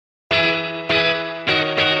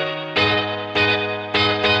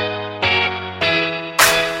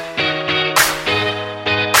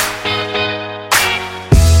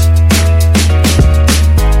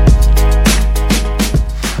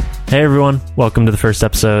Hey everyone, welcome to the first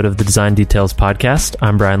episode of the Design Details podcast.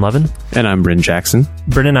 I'm Brian Levin. And I'm Bryn Jackson.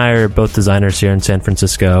 Bryn and I are both designers here in San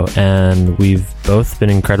Francisco, and we've both been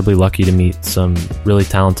incredibly lucky to meet some really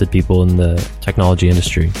talented people in the technology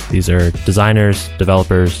industry. These are designers,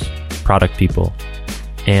 developers, product people.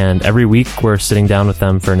 And every week we're sitting down with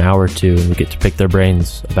them for an hour or two, and we get to pick their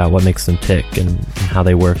brains about what makes them tick and how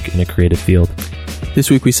they work in a creative field. This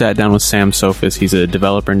week we sat down with Sam Sophis. He's a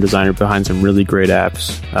developer and designer behind some really great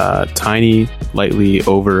apps. Tiny, lightly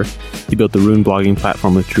over. He built the Rune blogging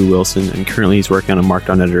platform with Drew Wilson, and currently he's working on a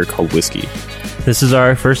Markdown editor called Whiskey. This is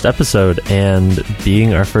our first episode, and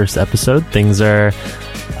being our first episode, things are,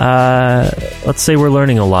 let's say we're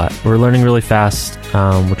learning a lot. We're learning really fast.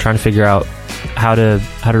 We're trying to figure out how to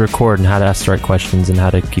record and how to ask the right questions and how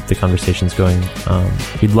to keep the conversations going.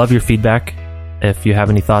 We'd love your feedback. If you have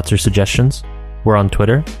any thoughts or suggestions, we're on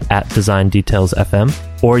Twitter at DesignDetailsFM,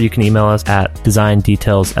 or you can email us at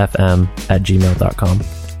designdetailsfm@gmail.com.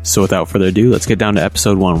 So without further ado, let's get down to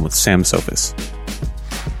episode 1 with Sam Sophis.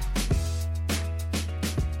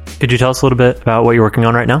 Could you tell us a little bit about what you're working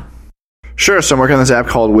on right now? Sure. So I'm working on this app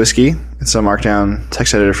called Whiskey. It's a Markdown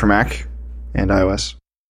text editor for Mac and iOS.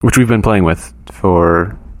 Which we've been playing with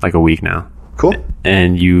for like a week now. Cool.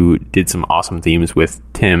 And you did some awesome themes with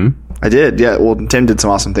Tim. I did, yeah. Well, Tim did some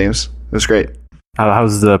awesome themes. It was great.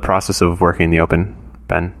 How's the process of working in the open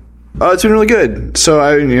been? It's been really good. So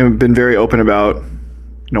I've been very open about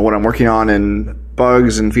what I'm working on and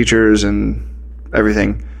bugs and features and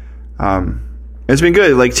everything. It's been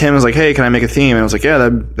good. Like Tim was like, "Hey, can I make a theme?" And I was like, "Yeah,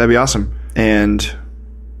 that'd be awesome." And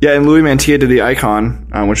Louis Mantilla did the icon,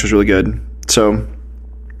 which was really good. So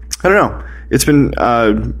I don't know. It's been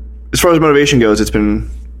as far as motivation goes, it's been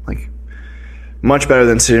like much better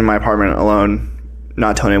than sitting in my apartment alone,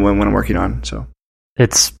 not telling anyone what I'm working on. So.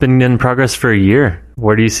 It's been in progress for a year.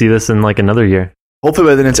 Where do you see this in like another year? Hopefully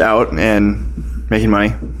by then it's out and making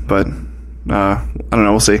money, but I don't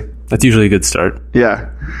know. We'll see. That's usually a good start. Yeah,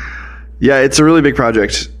 it's a really big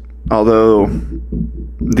project, although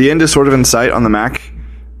the end is sort of in sight on the Mac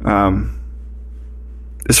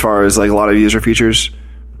as far as like a lot of user features,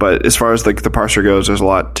 but as far as like the parser goes, there's a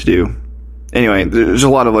lot to do. Anyway, there's a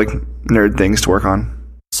lot of like nerd things to work on.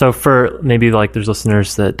 So for maybe like there's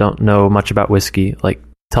listeners that don't know much about Whiskey, like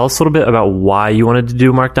tell us a little bit about why you wanted to do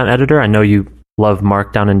a Markdown editor. I know you love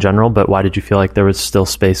Markdown in general, but why did you feel like there was still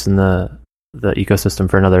space in the ecosystem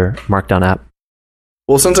for another Markdown app?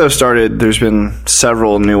 Well, since I've started, there's been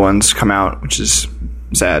several new ones come out, which is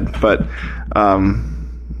sad. But,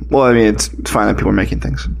 it's fine that people are making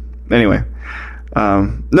things. Anyway,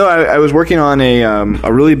 I was working on a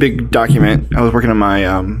really big document. I was working on my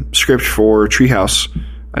script for Treehouse.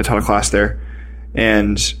 I taught a class there,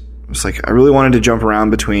 and it was like I really wanted to jump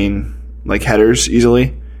around between like headers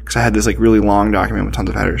easily because I had this like really long document with tons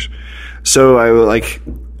of headers. So I like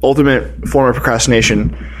ultimate form of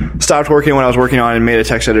procrastination, stopped working when I was working on and made a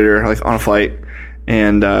text editor like on a flight,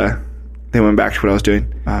 and then went back to what I was doing.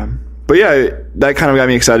 But yeah, that kind of got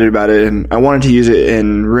me excited about it, and I wanted to use it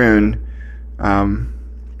in Rune,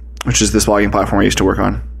 which is this blogging platform I used to work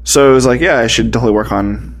on. So it was like, yeah, I should totally work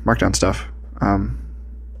on Markdown stuff.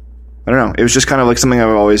 I don't know. It was just kind of like something I've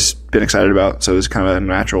always been excited about. So it was kind of a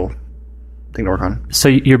natural thing to work on. So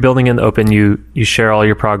you're building in the open. You share all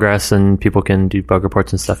your progress and people can do bug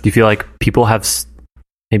reports and stuff. Do you feel like people have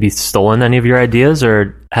maybe stolen any of your ideas,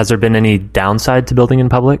 or has there been any downside to building in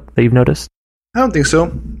public that you've noticed? I don't think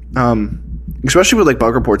so. Especially with like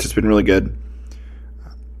bug reports, it's been really good.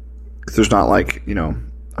 There's not like, I'm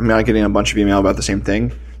not getting a bunch of email about the same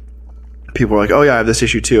thing. People are like, oh yeah, I have this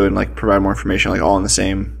issue too, and like provide more information, like all in the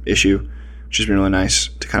same issue, which has been really nice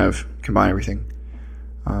to kind of combine everything.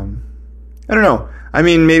 I don't know. I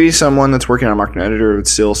mean, maybe someone that's working on a Markdown editor would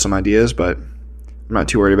steal some ideas, but I'm not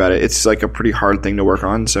too worried about it. It's like a pretty hard thing to work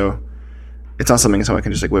on, so it's not something someone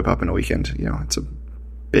can just like whip up in a weekend. It's a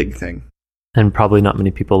big thing. And probably not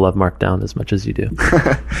many people love Markdown as much as you do.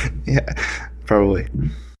 Yeah, probably.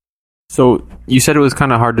 So you said it was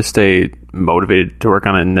kind of hard to stay motivated to work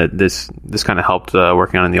on it, and that this kind of helped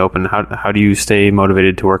working on it in the open. How do you stay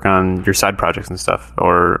motivated to work on your side projects and stuff,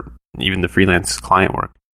 or even the freelance client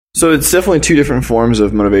work? So it's definitely two different forms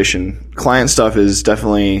of motivation. Client stuff is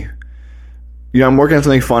definitely, I'm working on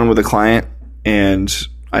something fun with a client, and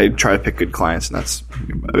I try to pick good clients, and that's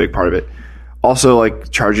a big part of it. Also,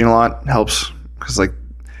 like charging a lot helps, because like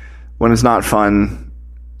when it's not fun,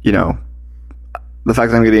 the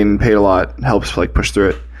fact that I'm getting paid a lot helps like push through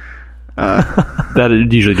it. That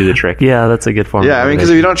would usually do the trick. Yeah, that's a good form. Yeah, I mean,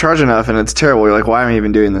 because if you don't charge enough and it's terrible, you're like, why am I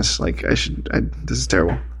even doing this? Like, this is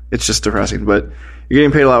terrible. It's just depressing. But you're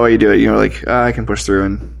getting paid a lot while you do it. You're like, I can push through,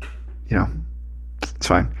 and it's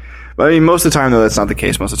fine. But I mean, most of the time though, that's not the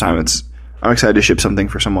case. Most of the time, I'm excited to ship something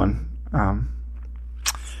for someone.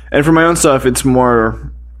 And for my own stuff, it's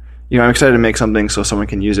more, I'm excited to make something so someone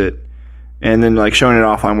can use it, and then like showing it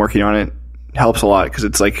off while I'm working on it helps a lot because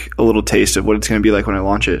it's like a little taste of what it's going to be like when I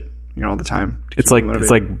launch it. All the time. It's like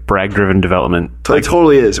brag driven development. It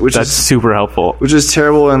totally is. That's super helpful. Which is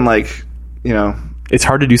terrible and like, it's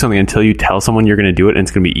hard to do something until you tell someone you're going to do it and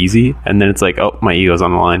it's going to be easy, and then it's like, oh, my ego's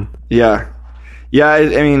on the line. Yeah. I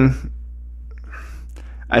mean,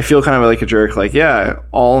 I feel kind of like a jerk. Like, yeah,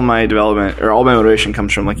 all my development or all my motivation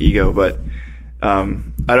comes from like ego, but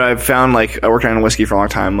I've found like I worked on whiskey for a long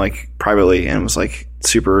time, like privately, and was like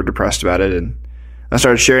super depressed about it, and I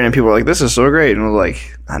started sharing, and people were like, "This is so great," and I was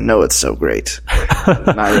like, "I know it's so great."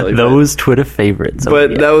 Not really. Those Twitter favorites.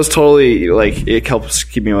 But that was totally like it helps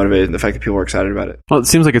keep me motivated. The fact that people were excited about it. Well, it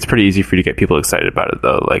seems like it's pretty easy for you to get people excited about it,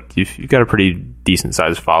 though. Like you've got a pretty decent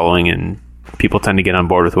sized following, and people tend to get on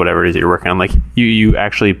board with whatever it is that you're working on. Like you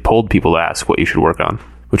actually polled people to ask what you should work on,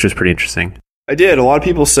 which was pretty interesting. I did. A lot of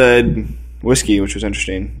people said whiskey, which was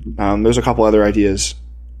interesting. There's a couple other ideas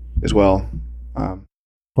as well.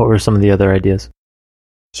 What were some of the other ideas?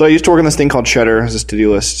 So I used to work on this thing called Cheddar, as this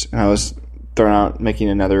to-do list, and I was throwing out making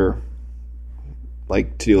another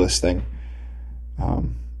like to-do list thing. A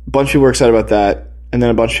bunch of people were excited about that, and then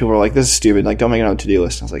a bunch of people were like, "This is stupid. Like, don't make another to-do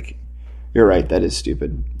list." I was like, "You're right. That is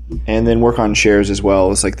stupid." And then work on shares as well.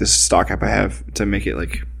 It's like this stock app I have to make it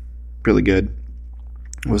like really good.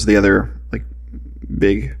 Was the other like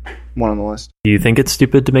big one on the list. Do you think it's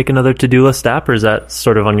stupid to make another to-do list app, or is that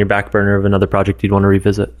sort of on your back burner of another project you'd want to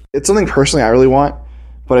revisit? It's something personally I really want.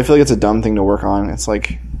 But I feel like it's a dumb thing to work on. It's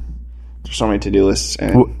like there's so many to-do lists.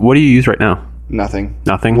 And what do you use right now? Nothing.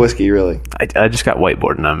 Whiskey, really. I just got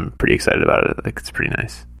Whiteboard, and I'm pretty excited about it. Like, it's pretty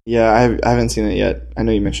nice. Yeah, I haven't seen it yet. I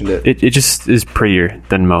know you mentioned it. It just is prettier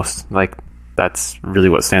than most. Like, that's really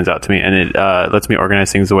what stands out to me. And it lets me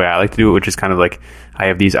organize things the way I like to do it, which is kind of like I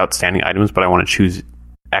have these outstanding items, but I want to choose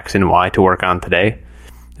X and Y to work on today.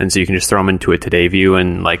 And so you can just throw them into a today view,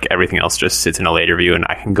 and like everything else just sits in a later view, and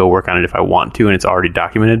I can go work on it if I want to, and it's already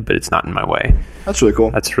documented, but it's not in my way. That's really cool.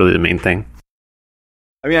 That's really the main thing.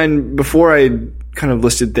 I mean, before I kind of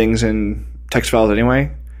listed things in text files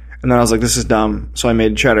anyway, and then I was like, this is dumb. So I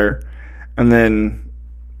made Cheddar, and then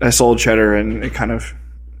I sold Cheddar, and it kind of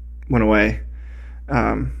went away.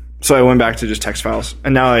 So I went back to just text files,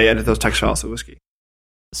 and now I edit those text files to Whiskey.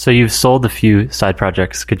 So you've sold a few side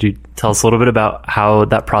projects. Could you tell us a little bit about how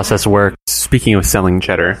that process works? Speaking of selling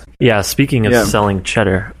Cheddar. Yeah, speaking of selling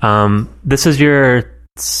Cheddar. This is your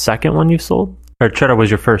second one you've sold? Or Cheddar was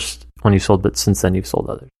your first one you sold, but since then you've sold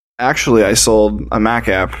others. Actually, I sold a Mac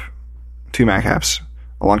app, 2 Mac apps,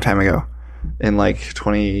 a long time ago. In like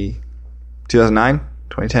 2009,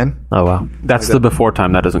 2010. Oh, wow. That's the before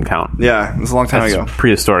time. That doesn't count. Yeah, it was a long time ago.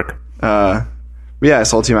 Prehistoric. Yeah, I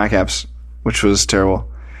sold 2 Mac apps, which was terrible.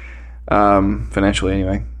 Financially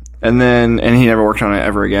anyway. And he never worked on it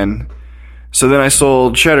ever again. So then I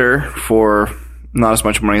sold Cheddar for not as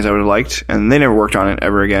much money as I would have liked, and they never worked on it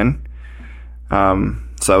ever again.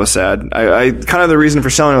 So that was sad. I kind of the reason for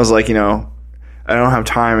selling it was like, I don't have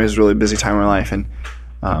time. It was a really busy time in my life, and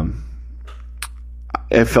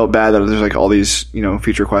it felt bad that there's like all these,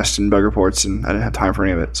 feature requests and bug reports, and I didn't have time for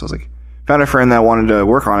any of it. So I was like, found a friend that wanted to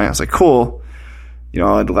work on it. I was like, cool.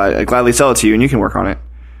 I'd gladly sell it to you, and you can work on it.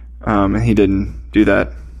 And he didn't do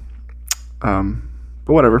that.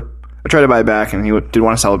 But whatever. I tried to buy it back, and he did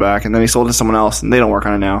want to sell it back, and then he sold it to someone else, and they don't work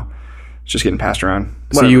on it now. It's just getting passed around.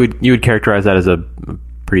 Whatever. So you would characterize that as a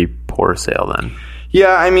pretty poor sale then?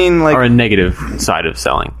 Yeah, I mean, like, or a negative side of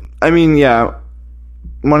selling. I mean, yeah.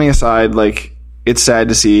 Money aside, like, it's sad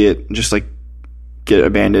to see it just like get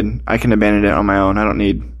abandoned. I can abandon it on my own. I don't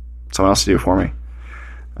need someone else to do it for me.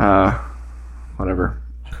 Whatever.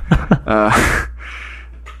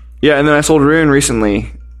 Yeah, and then I sold Rune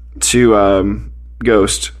recently to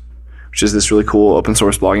Ghost, which is this really cool open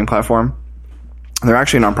source blogging platform. They're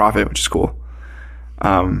actually a nonprofit, which is cool.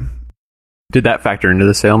 Did that factor into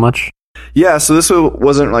the sale much? Yeah, so this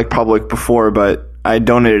wasn't like public before, but I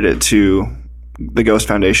donated it to the Ghost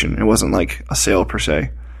Foundation. It wasn't like a sale per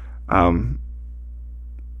se.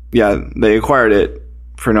 Yeah, they acquired it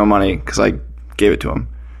for no money because I gave it to them.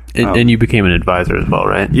 And you became an advisor as well,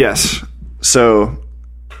 right? Yes. So,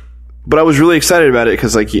 but I was really excited about it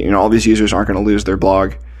because, like, all these users aren't going to lose their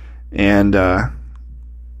blog, and the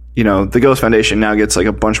Ghost Foundation now gets like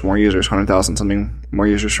a bunch more users, 100,000 something more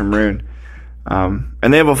users from Rune, and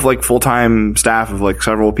they have a like full time staff of like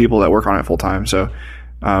several people that work on it full time. So,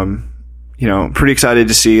 pretty excited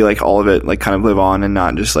to see like all of it like kind of live on and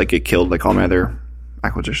not just like get killed like all my other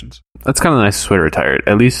acquisitions. That's kind of a nice way to retire it.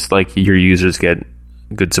 At least like your users get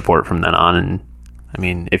good support from then on. And I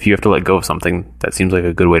mean, if you have to let go of something, that seems like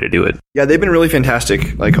a good way to do it. Yeah, they've been really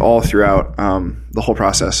fantastic, like all throughout the whole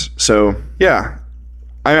process. So yeah,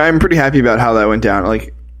 I'm pretty happy about how that went down.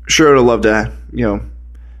 Like, sure, I would have loved to,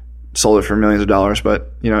 sold it for millions of dollars,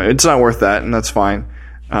 but it's not worth that, and that's fine.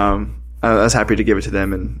 I was happy to give it to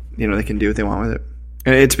them, and they can do what they want with it.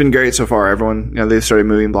 And it's been great so far. Everyone, they've started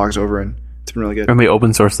moving blogs over, and it's been really good. And they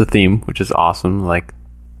open sourced the theme, which is awesome. Like,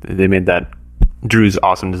 they made that Drew's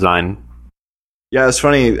awesome design. Yeah, it's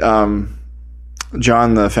funny.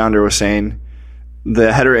 John, the founder, was saying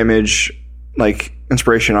the header image, like,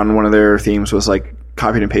 inspiration on one of their themes was like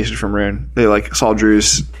copied and pasted from Rune. They like saw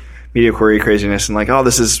Drew's media query craziness and like, oh,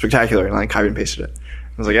 this is spectacular, and like copied and pasted it.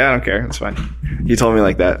 I was like, yeah, I don't care, it's fine. He told me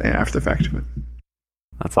like that after the fact. But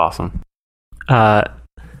that's awesome.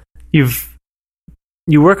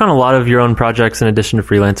 You work on a lot of your own projects in addition to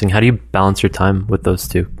freelancing. How do you balance your time with those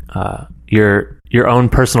two? Your own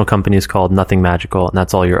personal company is called Nothing Magical, and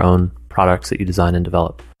that's all your own products that you design and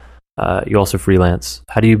develop. You also freelance.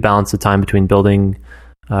 How do you balance the time between building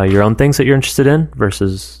your own things that you're interested in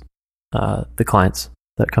versus the clients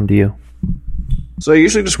that come to you? So I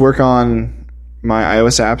usually just work on my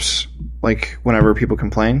iOS apps, like whenever people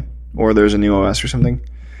complain or there's a new OS or something.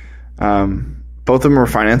 Both of them are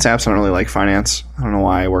finance apps. I don't really like finance. I don't know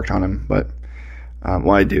why I worked on them, but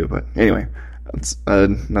I do. But anyway, that's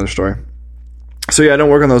another story. So yeah, I don't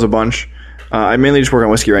work on those a bunch. I mainly just work on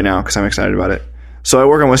Whiskey right now because I'm excited about it. So I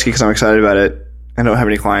work on Whiskey because I'm excited about it. I don't have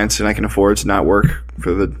any clients, and I can afford to not work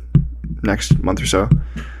for the next month or so.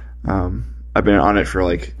 I've been on it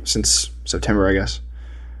for since September, I guess.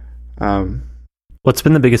 What's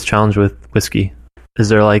been the biggest challenge with Whiskey? Is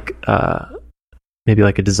there maybe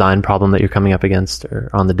a design problem that you're coming up against, or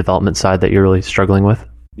on the development side that you're really struggling with?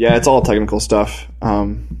 Yeah, it's all technical stuff.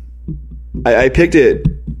 I picked it.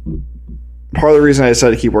 Part of the reason I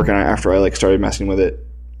decided to keep working on it after I started messing with it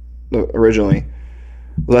originally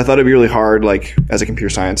was I thought it'd be really hard, as a computer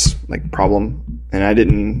science problem, and I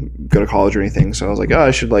didn't go to college or anything, so I was like, oh,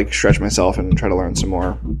 I should stretch myself and try to learn some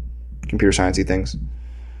more computer sciencey things.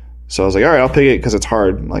 So I was like, all right, I'll pick it because it's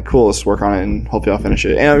hard. Cool, let's work on it and hopefully I'll finish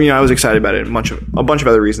it. And I was excited about it. A bunch of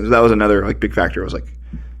other reasons. That was another big factor. Was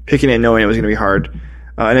picking it, knowing it was going to be hard,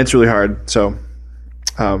 and it's really hard. So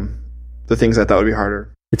the things I thought would be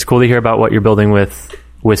harder. It's cool to hear about what you're building with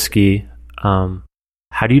Whiskey.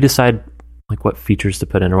 How do you decide what features to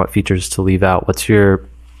put in or what features to leave out? What's your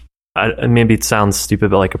maybe it sounds stupid,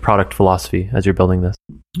 but a product philosophy as you're building this?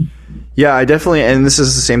 Yeah, I definitely, and this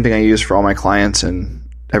is the same thing I use for all my clients and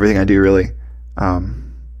everything I do, really.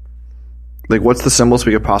 What's the simplest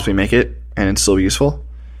we could possibly make it and it's still useful?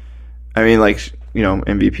 I mean,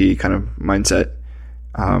 MVP kind of mindset.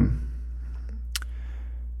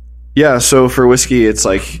 Yeah, so for Whiskey, it's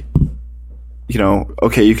okay,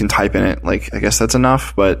 you can type in it. I guess that's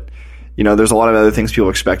enough, but there's a lot of other things people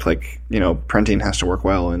expect, printing has to work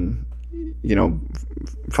well and,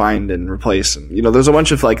 find and replace. And, there's a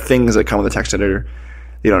bunch of things that come with a text editor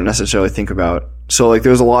you don't necessarily think about. So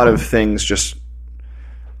there's a lot of things just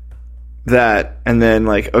that, and then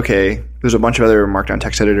okay, there's a bunch of other markdown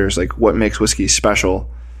text editors, what makes Whiskey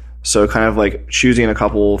special. So kind of choosing a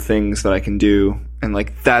couple things that I can do, and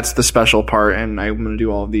that's the special part, and I'm going to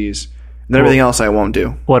do all of these. And then everything else I won't do.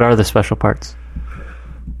 What are the special parts?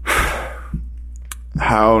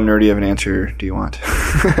 How nerdy of an answer do you want?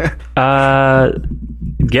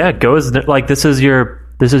 Yeah, go as this is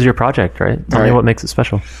your project, right? Tell me what makes it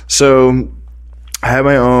special. So I have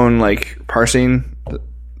my own parsing.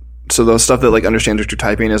 So the stuff that understands what you're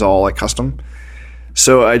typing is all custom.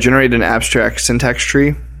 So I generated an abstract syntax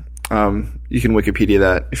tree. You can Wikipedia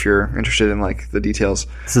that if you're interested in the details.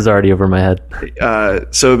 This is already over my head.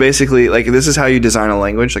 So basically, this is how you design a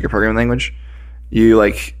language, a programming language. You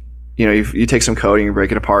you take some code and you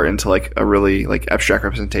break it apart into a really abstract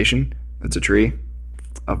representation. It's a tree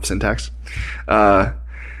of syntax.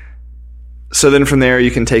 So then from there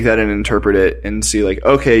you can take that and interpret it and see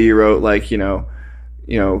okay, you wrote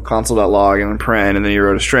console.log and then paren, and then you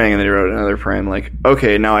wrote a string and then you wrote another paren.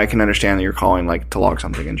 Okay, now I can understand that you're calling to log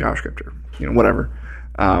something in JavaScript or whatever.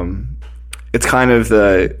 It's kind of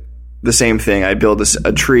the same thing. I build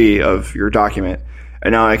a tree of your document,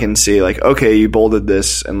 and now I can see okay, you bolded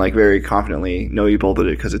this, and very confidently know you bolded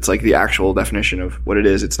it because it's the actual definition of what it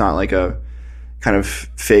is. It's not a kind of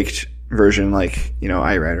faked version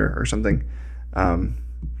iWriter or something.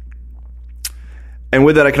 And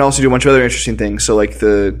with that, I can also do a bunch of other interesting things. So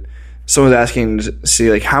someone's asking to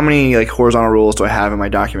see how many horizontal rules do I have in my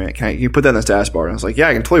document? Can you put that in the status bar? And I was yeah,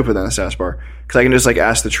 I can totally put that in the status bar because I can just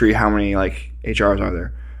ask the tree how many HRs are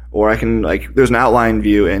there, or I can like there's an outline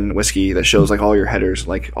view in Whiskey that shows like all your headers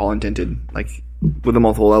like all indented like with the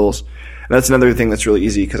multiple levels. And that's another thing that's really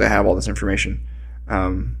easy because I have all this information.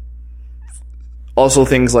 Also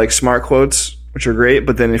things like smart quotes, which are great,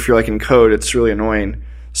 but then if you're like in code, it's really annoying.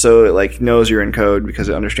 So it like knows you're in code because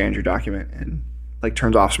it understands your document and like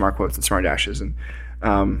turns off smart quotes and smart dashes. And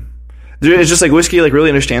it's just like Whiskey like really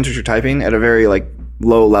understands what you're typing at a very like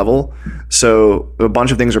low level. So a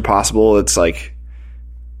bunch of things are possible. It's like,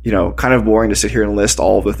 you know, kind of boring to sit here and list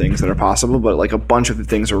all of the things that are possible, but like a bunch of the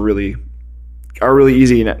things are really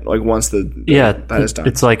easy. Like once that is done,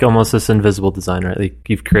 it's like almost this invisible design, right? Like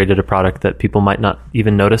you've created a product that people might not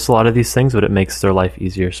even notice a lot of these things, but it makes their life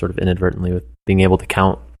easier sort of inadvertently with being able to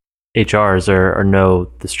count HRs or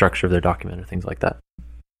know the structure of their document or things like that.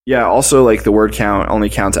 Yeah, also like the word count only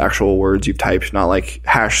counts actual words you've typed, not like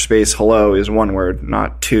hash space hello is one word,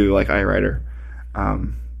 not two like iWriter.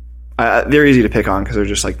 They're easy to pick on because they're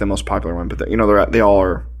just like the most popular one, but you know they all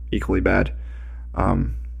are equally bad,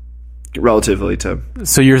 relatively to.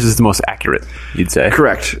 So yours is the most accurate, you'd say?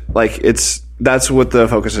 Correct. Like that's what the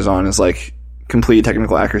focus is on, is like complete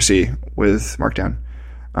technical accuracy with Markdown.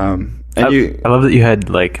 I love that you had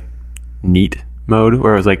like neat mode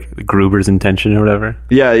where it was like Gruber's intention or whatever.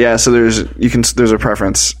 Yeah. So there's a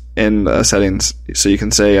preference in settings, so you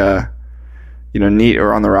can say neat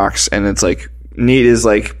or on the rocks, and it's like neat is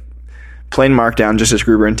like plain Markdown just as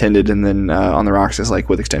Gruber intended, and then on the rocks is like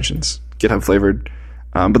with extensions, GitHub flavored.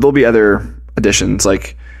 But there'll be other additions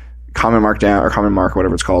like common Markdown or common Mark,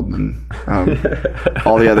 whatever it's called, and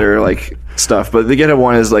all the other like stuff. But the GitHub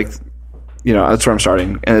one is like, that's where I'm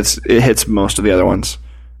starting, and it hits most of the other ones.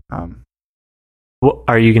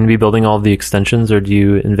 Are you going to be building all the extensions, or do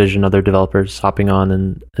you envision other developers hopping on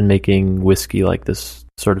and making Whiskey like this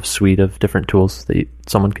sort of suite of different tools that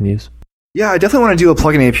someone can use? Yeah, I definitely want to do a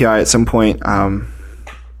plugin API at some point.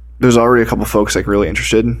 There's already a couple folks like really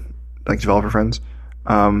interested, like developer friends.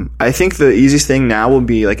 I think the easiest thing now will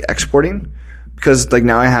be like exporting, because like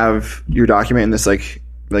now I have your document in this like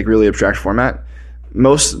really abstract format.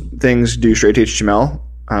 Most things do straight to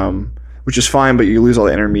HTML, which is fine, but you lose all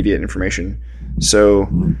the intermediate information. So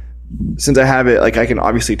since I have it, like I can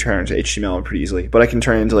obviously turn it into HTML pretty easily, but I can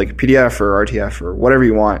turn it into like PDF or RTF or whatever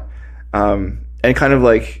you want. And kind of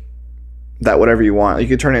like that, whatever you want, you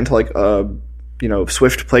could turn it into like a,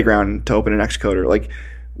 Swift playground to open an Xcode or like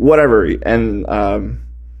whatever. And,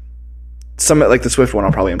 some like the Swift one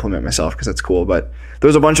I'll probably implement myself because that's cool, but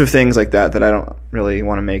there's a bunch of things like that I don't really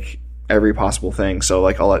want to make every possible thing. So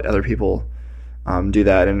like I'll let other people, do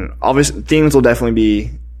that. And obviously themes will definitely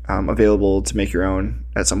be, available to make your own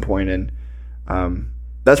at some point, and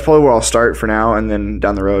that's probably where I'll start for now, and then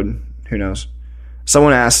down the road, who knows.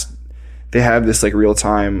 Someone asked, they have this like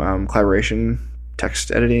real-time collaboration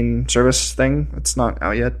text editing service thing. It's not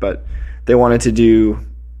out yet, but they wanted to do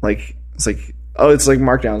like, it's like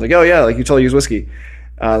Markdown. It's like, oh yeah, like you totally use Whiskey.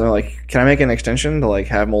 They're like, can I make an extension to like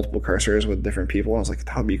have multiple cursors with different people? And I was like,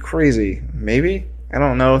 that would be crazy. Maybe, I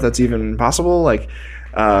don't know if that's even possible. Like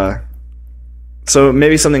so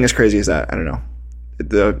maybe something as crazy as that. I don't know.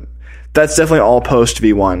 That's definitely all post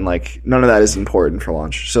V1. Like none of that is important for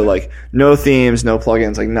launch. So like no themes, no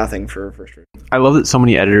plugins, like nothing for first version. I love that so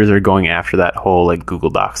many editors are going after that whole like Google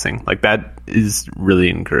Docs thing. Like that is really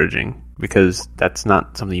encouraging, because that's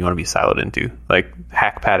not something you want to be siloed into. Like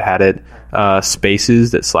Hackpad had it.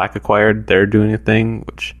 Spaces that Slack acquired, they're doing a thing,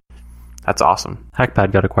 which that's awesome.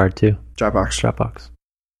 Hackpad got acquired too. Dropbox.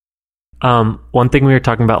 One thing we were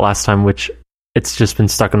talking about last time, which it's just been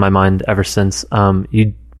stuck in my mind ever since.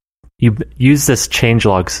 You use this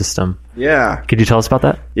changelog system. Yeah. Could you tell us about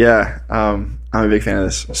that? Yeah. I'm a big fan of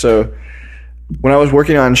this. So when I was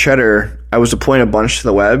working on Cheddar, I was deploying a bunch to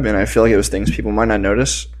the web, and I feel like it was things people might not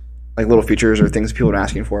notice, like little features or things people were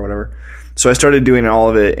asking for or whatever. So I started doing all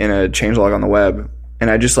of it in a changelog on the web, and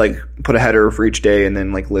I just like put a header for each day and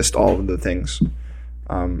then like list all of the things.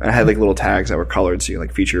 And I had like little tags that were colored, so you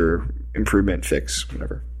like feature, improvement, fix,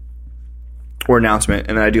 whatever, or announcement.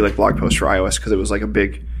 And then I do like blog posts for iOS because it was like a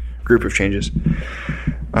big group of changes.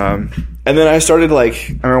 And then I started like,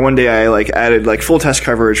 I remember one day I like added like full test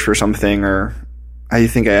coverage for something, or I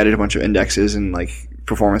think I added a bunch of indexes and like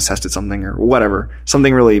performance tested something or whatever,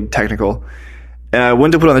 something really technical. And I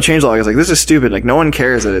went to put on the changelog. I was like, this is stupid. Like no one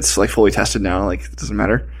cares that it's like fully tested now. Like it doesn't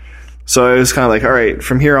matter. So I was kind of like, all right,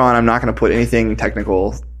 from here on, I'm not going to put anything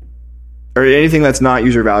technical or anything that's not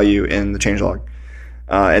user value in the changelog.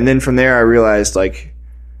 And then from there, I realized like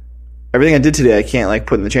everything I did today, I can't like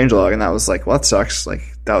put in the changelog. And that was like, well, that sucks. Like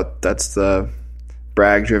that's the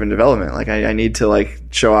brag driven development. Like I need to like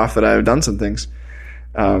show off that I've done some things.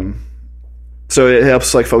 So it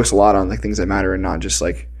helps like focus a lot on like things that matter and not just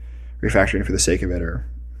like refactoring for the sake of it, or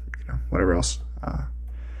whatever else.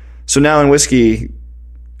 So now in Whiskey,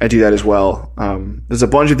 I do that as well. There's a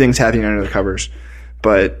bunch of things happening under the covers,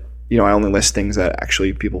 but I only list things that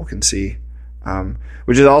actually people can see,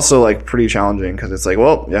 which is also like pretty challenging because it's like,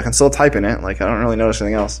 well, I can still type in it. Like I don't really notice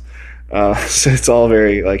anything else. So it's all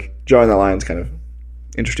very like drawing that line is kind of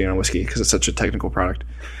interesting on Whiskey because it's such a technical product.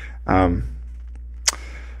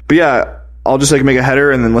 But yeah, I'll just like make a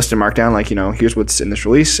header and then list in Markdown, like, here's what's in this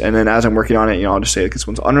release. And then as I'm working on it, I'll just say like, this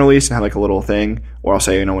one's unreleased and have like a little thing, or I'll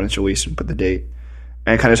say, when it's released and put the date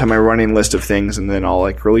and kind of have my running list of things. And then I'll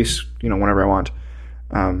like release, whenever I want.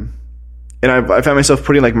 And I found myself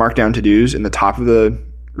putting like Markdown to-dos in the top of the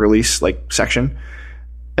release like section.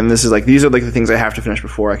 And this is like, these are like the things I have to finish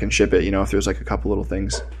before I can ship it, if there's like a couple little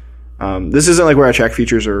things. This isn't like where I check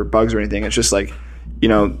features or bugs or anything. It's just like,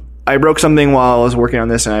 I broke something while I was working on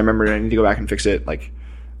this and I remembered I need to go back and fix it. Like,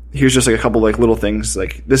 here's just like a couple like little things.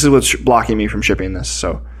 Like, this is what's blocking me from shipping this.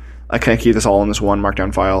 So I can't keep this all in this one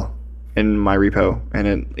Markdown file in my repo. And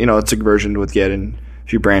it, it's like versioned with Git, and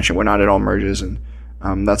if you branch and whatnot, it all merges, and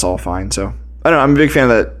that's all fine. So I don't know. I'm a big fan of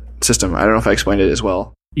that system. I don't know if I explained it as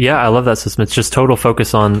well. Yeah, I love that system. It's just total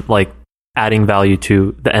focus on like adding value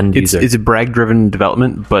to the end user. It's a brag-driven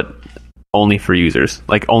development, but only for users.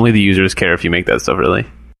 Like, only the users care if you make that stuff, really.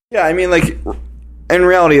 Yeah, I mean, like, in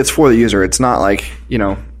reality, it's for the user. It's not like,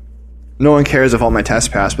 no one cares if all my tests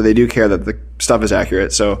pass, but they do care that the stuff is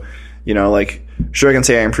accurate. So, like, sure, I can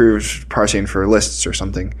say I improved parsing for lists or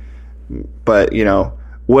something, but,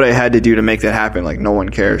 what I had to do to make that happen, like, no one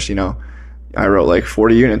cares, I wrote, like,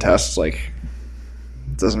 40 unit tests, like,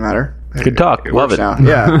 it doesn't matter. Good talk. It Love it. now.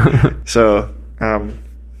 Yeah. So,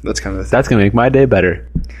 that's kind of the thing. That's going to make my day better.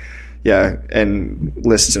 Yeah, and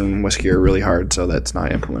lists and Whiskey are really hard, so that's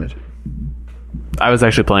not implemented. I was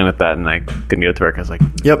actually playing with that, and I couldn't get it to work. I was like,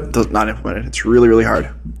 yep, that's not implemented. It's really, really hard.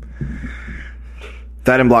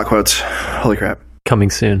 That in block quotes. Holy crap. Coming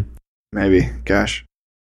soon. Maybe. Gosh.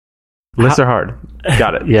 Lists are hard.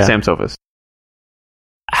 Got it. Yeah. Sam Sophis.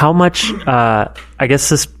 How much, I guess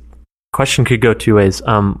this question could go two ways.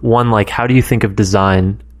 One, like, how do you think of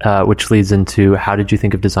design, which leads into how did you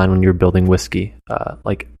think of design when you were building Whiskey?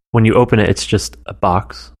 Like, when you open it, it's just a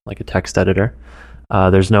box, like a text editor.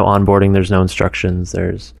 There's no onboarding. There's no instructions.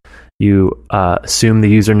 You assume the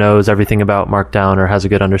user knows everything about Markdown or has a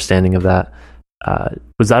good understanding of that.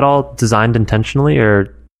 Was that all designed intentionally,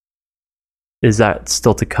 or is that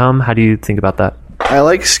still to come? How do you think about that? I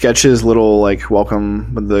like Sketch's little like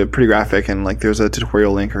welcome with the pretty graphic, and like there's a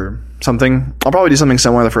tutorial link or something. I'll probably do something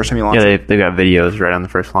similar the first time you launch. Yeah, they've got videos right on the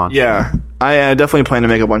first launch. Yeah, I definitely plan to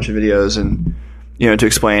make a bunch of videos and to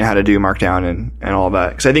explain how to do Markdown and all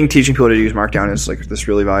that, because I think teaching people to use Markdown is like this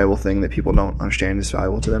really valuable thing that people don't understand is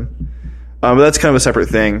valuable to them. But that's kind of a separate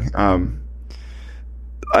thing.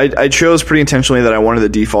 I chose pretty intentionally that I wanted the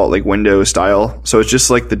default like window style, so it's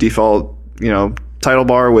just like the default title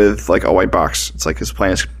bar with like a white box. It's like as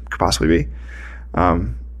plain as could possibly be.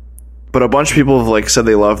 But a bunch of people have like said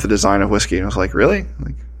they love the design of Whiskey, and I was like, really?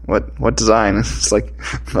 Like, what design? It's like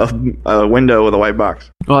a window with a white box.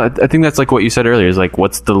 Well, I think that's like what you said earlier, is like,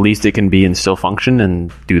 what's the least it can be and still function,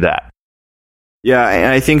 and do that. Yeah, and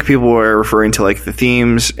I think people are referring to like the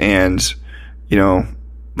themes, and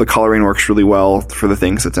the coloring works really well for the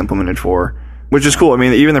things that's implemented for, which is cool. I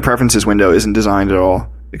mean, even the preferences window isn't designed at all,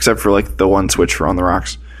 except for like the one switch for On the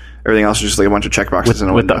Rocks. Everything else is just like a bunch of checkboxes in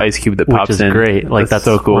a window. With the ice cube that pops in. Which is great. Like, that's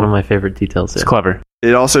so cool. One of my favorite details. It's clever.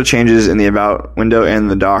 It also changes in the About window and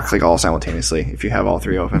the dock, like all simultaneously, if you have all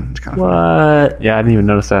three open. It's kind of fun. What? Yeah, I didn't even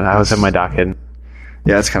notice that. I always have my dock hidden.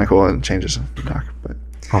 Yeah, it's kind of cool. It changes the dock. But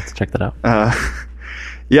I'll have to check that out.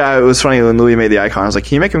 yeah, it was funny when Louis made the icon. I was like,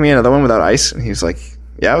 can you make me another one without ice? And he was like,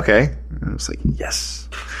 yeah, okay. And I was like, yes.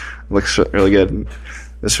 It looks really good.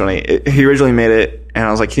 It's funny. He originally made it, and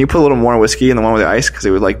I was like, can you put a little more whiskey in the one with the ice? Because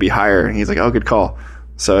it would like be higher. And he's like, oh, good call.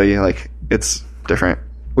 So it's different.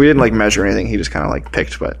 We didn't like measure anything. He just kind of like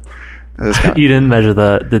picked, but it was You didn't measure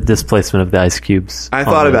the displacement of the ice cubes. I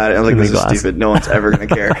thought about it. I was like, this is stupid. No one's ever going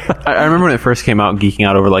to care. I remember when it first came out, geeking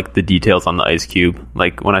out over like the details on the ice cube.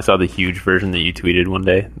 Like when I saw the huge version that you tweeted one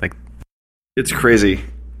day. Like, it's crazy.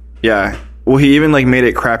 Yeah. Well, he even like made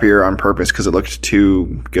it crappier on purpose because it looked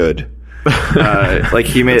too good. Like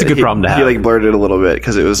he made it's a good problem to have. He like blurred it a little bit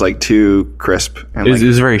because it was like too crisp. And it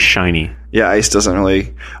was very shiny. Yeah, ice doesn't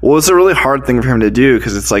really. Well, it's a really hard thing for him to do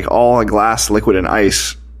because it's like all a glass, liquid, and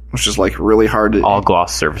ice, which is like really hard to. All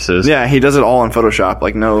gloss surfaces. Yeah, he does it all in Photoshop,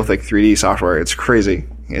 like no like 3D software. It's crazy.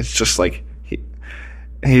 It's just like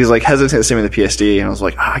he's like hesitant to send me the PSD, and I was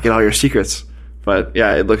like, get all your secrets. But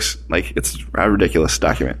yeah, it looks like it's a ridiculous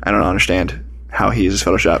document. I don't understand how he uses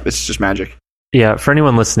Photoshop. It's just magic. Yeah, for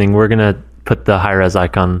anyone listening, we're going to put the high-res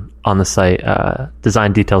icon on the site,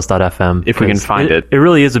 designdetails.fm. If we can find it. It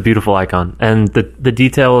really is a beautiful icon. And the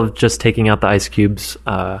detail of just taking out the ice cubes,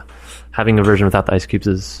 having a version without the ice cubes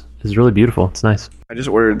is really beautiful. It's nice. I just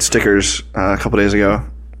ordered stickers a couple days ago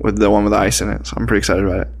with the one with the ice in it, so I'm pretty excited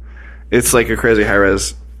about it. It's like a crazy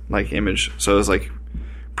high-res like image, so it was like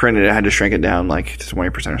printed. I had to shrink it down like to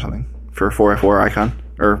 20% or something for a 4x4 icon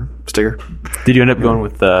or sticker. Did you end up going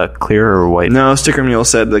with clear or white? No, Sticker Mule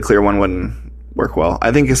said the clear one wouldn't work well.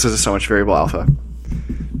 I think this is so much variable alpha,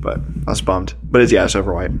 but I was bummed. But it's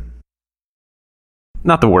over white.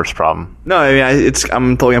 Not the worst problem. No, I mean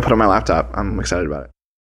I'm totally gonna put it on my laptop. I'm excited about it.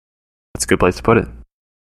 That's a good place to put it.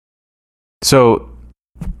 So,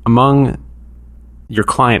 among your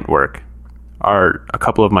client work are a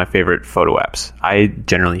couple of my favorite photo apps. I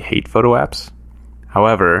generally hate photo apps.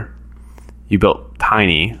 However, you built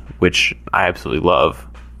Tiny, which I absolutely love,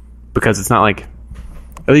 because it's not like,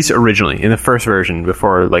 at least originally, in the first version,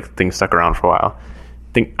 before like things stuck around for a while,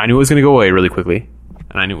 I knew it was going to go away really quickly,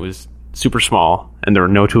 and I knew it was super small, and there were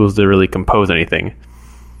no tools to really compose anything.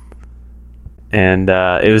 And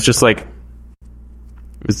it was just like,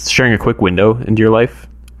 it was sharing a quick window into your life,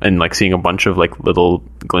 and like seeing a bunch of like little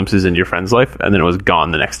glimpses into your friend's life, and then it was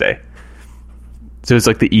gone the next day. So it's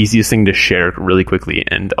like the easiest thing to share really quickly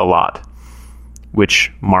and a lot,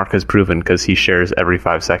 which Mark has proven because he shares every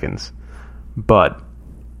 5 seconds. But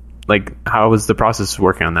like, how was the process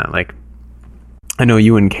working on that? Like, I know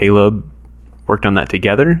you and Caleb worked on that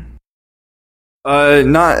together.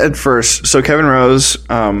 Not at first. So Kevin Rose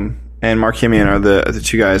and Mark Himian are the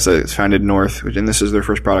two guys that founded North, and this is their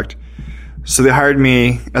first product. So they hired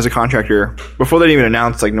me as a contractor before they even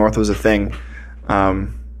announced like North was a thing.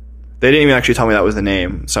 They didn't even actually tell me that was the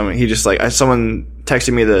name. Someone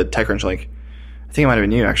texted me the TechCrunch link. I think it might have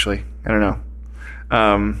been you actually. I don't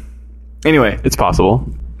know. Anyway, It's possible.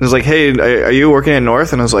 it was like, hey, are you working at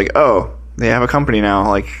North? And I was like, oh, they have a company now.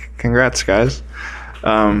 Like, congrats, guys.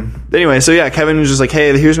 Anyway, so yeah, Kevin was just like,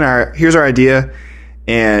 hey, here's our idea,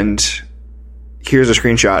 and here's a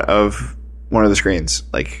screenshot of one of the screens.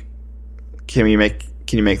 Like, can you make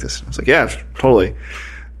this? I was like, yeah, totally.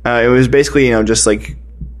 It was basically, just like,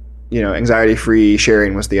 anxiety-free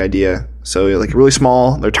sharing was the idea. So like really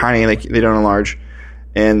small, they're tiny, they don't enlarge,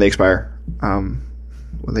 and they expire.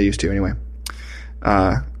 Well, they used to anyway.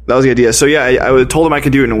 That was the idea. So yeah, I told them I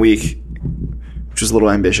could do it in a week, which was a little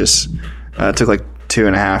ambitious. It took like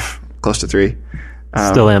 2.5, close to 3.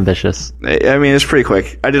 Still ambitious. I mean, it's pretty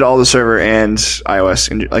quick. I did all the server and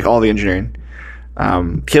iOS, like all the engineering.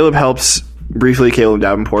 Caleb helps briefly. Caleb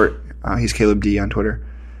Davenport, he's Caleb D on Twitter,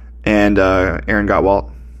 and Aaron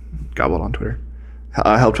Gottwalt on Twitter,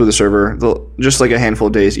 helped with the server, just like a handful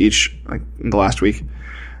of days each, like in the last week.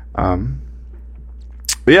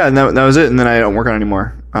 But yeah, and that was it. And then I don't work on it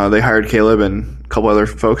anymore. They hired Caleb and a couple other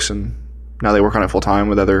folks, and now they work on it full time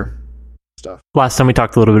with other stuff. Last time we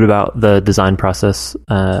talked a little bit about the design process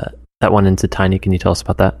that went into Tiny. Can you tell us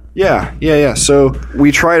about that? Yeah. So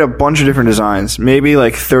we tried a bunch of different designs, maybe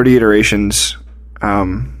like 30 iterations,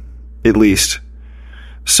 at least.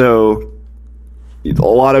 So a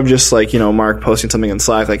lot of just like, Mark posting something in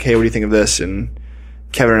Slack, like, hey, what do you think of this? And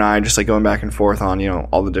Kevin and I just like going back and forth on,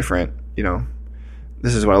 all the different,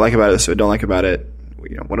 this is what I like about it, this is what I don't like about it.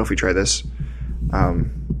 What if we try this?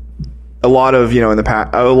 A lot of, in the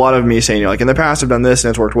past, a lot of me saying, like, in the past I've done this and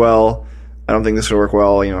it's worked well. I don't think this would work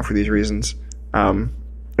well, for these reasons. And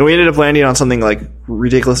we ended up landing on something like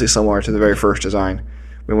ridiculously similar to the very first design.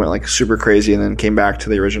 We went like super crazy and then came back to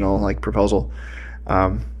the original like proposal.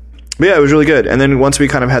 But yeah, it was really good. And then once we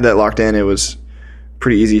kind of had that locked in, it was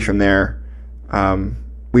pretty easy from there.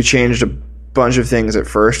 We changed a bunch of things at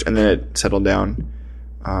first, and then it settled down.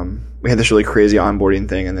 We had this really crazy onboarding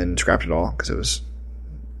thing, and then scrapped it all because it was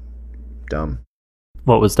dumb.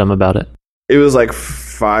 What was dumb about it? It was like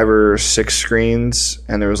 5 or 6 screens,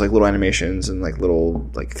 and there was like little animations and like little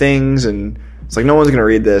like things, and it's like no one's gonna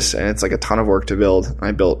read this, and it's like a ton of work to build. And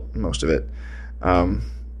I built most of it.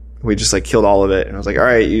 We just like killed all of it, and I was like, all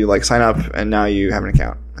right, you like sign up, and now you have an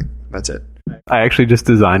account. Like that's it. I actually just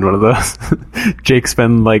designed one of those. Jake's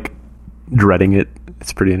been like dreading it.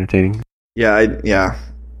 It's pretty entertaining. Yeah.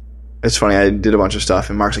 It's funny. I did a bunch of stuff,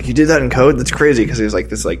 and Mark's like, "You did that in code? That's crazy!" Because it was like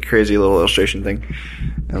this like crazy little illustration thing.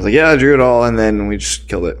 And I was like, "Yeah, I drew it all," and then we just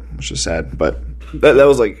killed it, which is sad. But that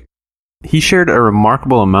was like, he shared a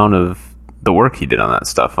remarkable amount of the work he did on that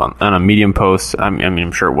stuff on a Medium post. I mean,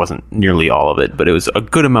 I'm sure it wasn't nearly all of it, but it was a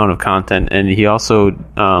good amount of content. And he also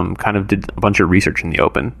kind of did a bunch of research in the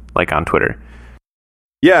open, like on Twitter.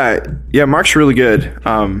 Yeah. Mark's really good.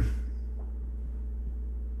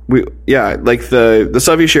 like the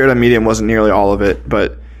stuff you shared on Medium wasn't nearly all of it,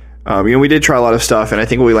 but we did try a lot of stuff, and I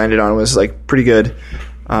think what we landed on was like pretty good.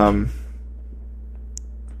 Kind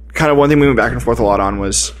of one thing we went back and forth a lot on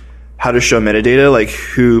was how to show metadata, like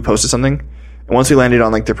who posted something. And once we landed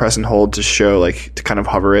on like the press and hold to show, like to kind of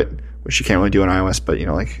hover it, which you can't really do on iOS, but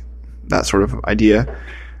like that sort of idea.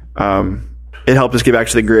 It helped us get back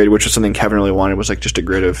to the grid, which was something Kevin really wanted, was like just a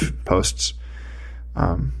grid of posts.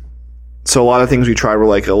 So a lot of things we tried were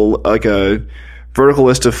like a vertical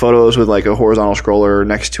list of photos with like a horizontal scroller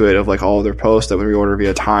next to it of like all of their posts that would reorder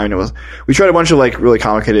via time. We tried a bunch of like really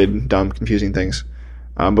complicated, dumb, confusing things,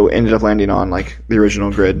 but we ended up landing on like the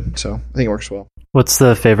original grid. So I think it works well. What's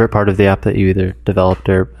the favorite part of the app that you either developed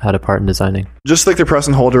or had a part in designing? Just like the press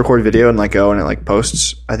and hold to record video and like go and it like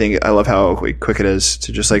posts. I love how quick it is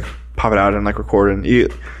to just like pop it out and like record, and you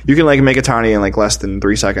can like make it tiny in like less than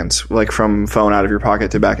 3 seconds, like from phone out of your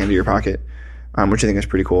pocket to back into your pocket, which I think is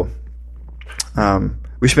pretty cool.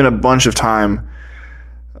 We spent a bunch of time,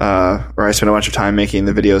 or I spent a bunch of time making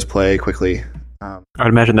the videos play quickly. I would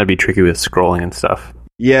imagine that'd be tricky with scrolling and stuff.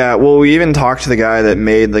 Yeah, well, we even talked to the guy that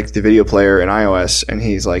made like the video player in iOS, and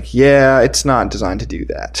he's like, yeah, it's not designed to do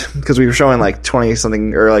that, because we were showing like 20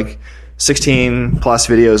 something or like 16 plus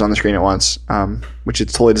videos on the screen at once, which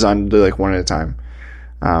it's totally designed to do like one at a time.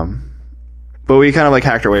 But we kind of like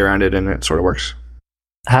hacked our way around it, and it sort of works.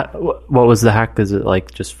 What was the hack? Is it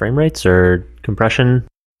like just frame rates or compression?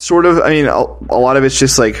 Sort of. I mean, a lot of it's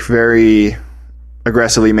just like very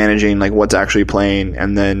aggressively managing like what's actually playing,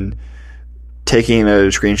 and then taking a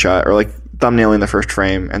screenshot or like thumbnailing the first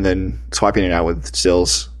frame and then swiping it out with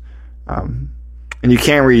stills. And you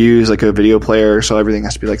can't reuse like a video player, so everything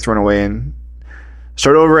has to be like thrown away and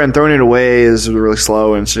start over, and throwing it away is really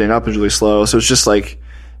slow, and setting up is really slow. So it's just like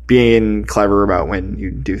being clever about when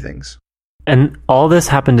you do things. And all this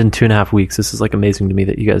happened in 2.5 weeks. This is like amazing to me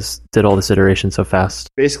that you guys did all this iteration so fast.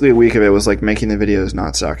 Basically a week of it was like making the videos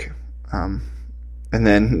not suck. And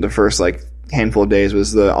then the first like handful of days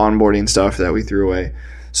was the onboarding stuff that we threw away.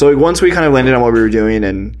 So like, once we kind of landed on what we were doing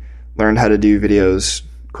and learned how to do videos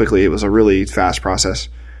quickly, it was a really fast process.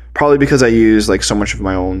 Probably because I use like so much of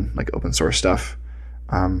my own like open source stuff,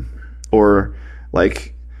 or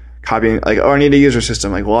like copying, like, oh, I need a user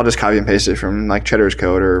system. Like, well, I'll just copy and paste it from like Cheddar's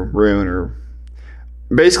code or Rune, or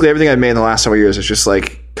basically everything I've made in the last several years is just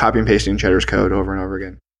like copy and pasting Cheddar's code over and over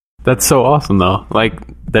again. That's so awesome, though. Like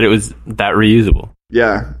that it was that reusable.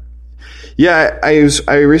 Yeah. Yeah,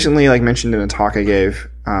 I recently like mentioned in a talk I gave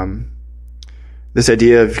this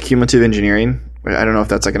idea of cumulative engineering. I don't know if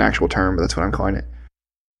that's like an actual term, but that's what I'm calling it.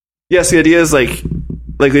 Yes, the idea is like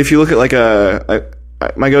if you look at like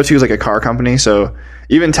my go-to is like a car company. So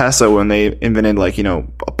even Tesla, when they invented like,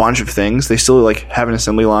 a bunch of things, they still like have an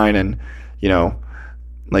assembly line and,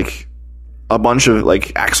 like a bunch of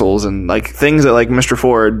like axles and like things that like Mr.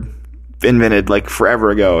 Ford invented like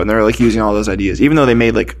forever ago, and they're like using all those ideas, even though they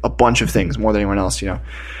made like a bunch of things more than anyone else,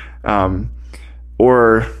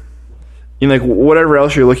 or like whatever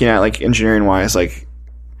else you're looking at, like engineering wise, like,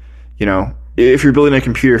 if you're building a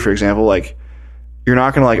computer, for example, like you're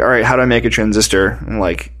not going to like, all right, how do I make a transistor, and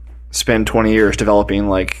like spend 20 years developing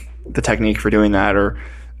like the technique for doing that, or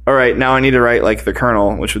all right, now I need to write like the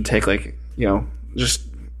kernel, which would take like, just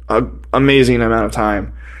an amazing amount of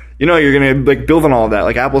time. You're going to like build on all of that.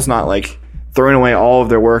 Like Apple's not like throwing away all of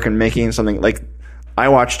their work and making something like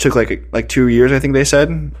iWatch took like 2 years, I think they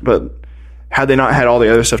said, but had they not had all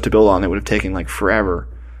the other stuff to build on, it would have taken like forever.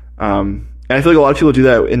 And I feel like a lot of people do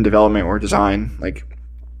that in development or design. Like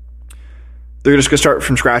they're just going to start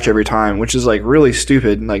from scratch every time, which is like really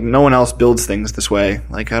stupid. Like no one else builds things this way.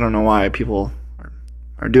 Like I don't know why people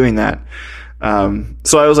are doing that.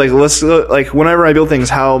 So I was like, let's like whenever I build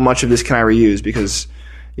things, how much of this can I reuse? Because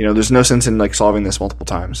there's no sense in like solving this multiple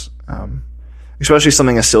times. Especially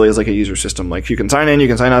something as silly as like a user system. Like you can sign in, you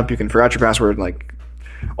can sign up, you can forget your password, like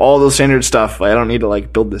all those standard stuff. I don't need to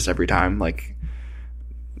like build this every time. Like,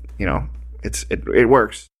 it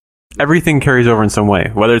works. Everything carries over in some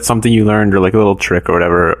way, whether it's something you learned or like a little trick or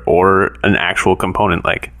whatever, or an actual component.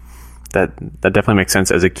 Like that definitely makes sense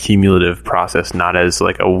as a cumulative process, not as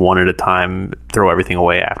like a one at a time, throw everything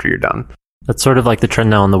away after you're done. That's sort of like the trend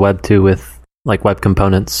now on the web too, with like web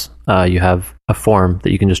components. You have a form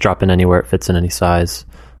that you can just drop in anywhere. It fits in any size.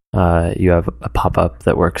 You have a pop-up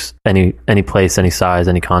that works any place, any size,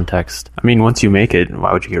 any context. I mean, once you make it,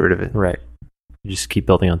 why would you get rid of it? Right. You just keep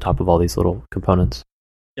building on top of all these little components.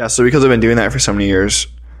 Yeah, so because I've been doing that for so many years,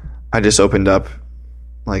 I just opened up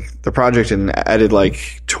like the project and added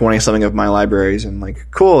like 20 something of my libraries, and like,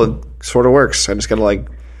 cool, it sort of works. I just got to like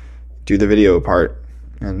do the video part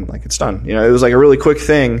and like it's done. It was like a really quick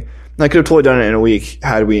thing. I could have totally done it in a week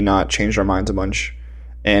had we not changed our minds a bunch,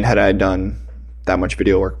 and had I done that much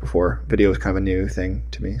video work before. Video was kind of a new thing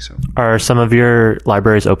to me. So, Are some of your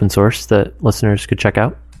libraries open source that listeners could check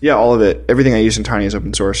out? yeah, all of it. Everything I use in Tiny is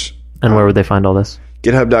open source. And where would they find all this?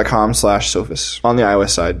 GitHub.com/Sophis on the iOS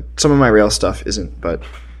side. Some of my Rails stuff isn't, but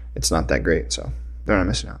it's not that great, so they're not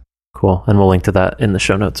missing out. Cool. And we'll link to that in the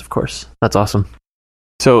show notes, of course. That's awesome.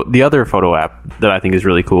 So the other photo app that I think is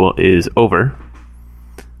really cool is Over,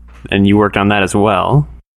 and you worked on that as well.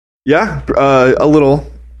 Yeah, a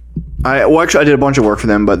little. I did a bunch of work for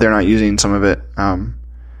them, but they're not using some of it.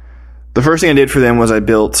 The first thing I did for them was I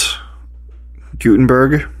built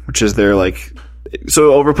Gutenberg, which is their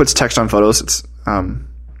so Over puts text on photos. It's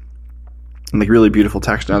really beautiful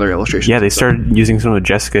text and other illustrations. Yeah, they started using some of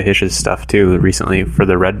Jessica Hish's stuff too recently for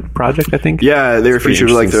the Red project, I think. Yeah, they were featured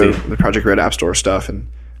with interesting the Project Red App Store stuff, and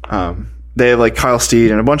they have Kyle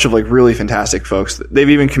Steed and a bunch of really fantastic folks. They've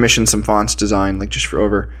even commissioned some fonts design just for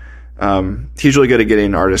Over. He's really good at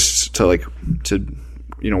getting artists to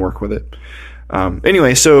work with it.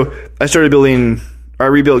 Anyway, so I started I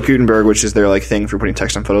rebuilt Gutenberg, which is their thing for putting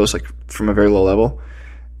text on photos from a very low level,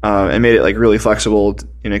 and made it really flexible.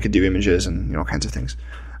 It could do images and all kinds of things.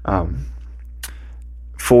 They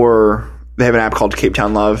have an app called Cape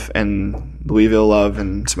Town Love and Louisville Love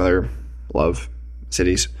and some other love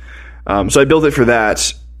cities. So I built it for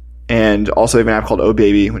that. And also they have an app called Oh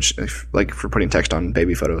Baby, which for putting text on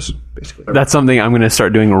baby photos, basically. That's something I'm going to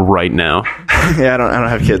start doing right now. Yeah, I don't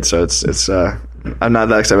have kids, so it's I'm not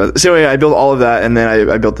that excited about it. So anyway, I built all of that, and then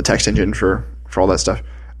I built the text engine for all that stuff.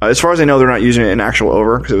 As far as I know, they're not using it in actual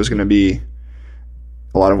Over because it was going to be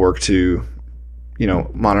a lot of work to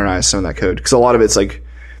modernize some of that code. Because a lot of it's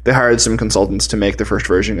they hired some consultants to make the first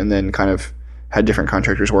version, and then kind of had different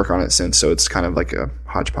contractors work on it since. So it's kind of like a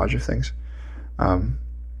hodgepodge of things.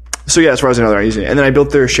 So yeah, as far as I know, they're not using it. And then I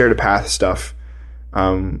built their share to path stuff,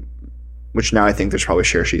 which now I think there's probably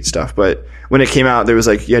share sheet stuff. But when it came out, there was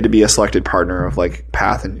you had to be a selected partner of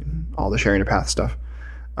path and all the sharing to path stuff.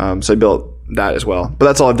 So I built that as well. But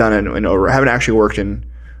that's all I've done in Over. I haven't actually worked in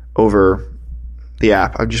Over the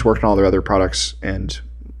app. I've just worked on all their other products and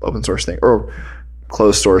open source thing or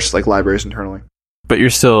closed source libraries internally. But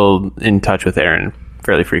you're still in touch with Aaron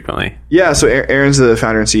fairly frequently. Yeah, so Aaron's the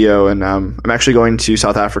founder and CEO, and I'm actually going to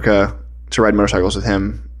South Africa to ride motorcycles with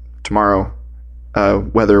him tomorrow,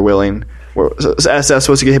 weather willing. SS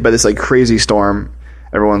supposed to get hit by this crazy storm.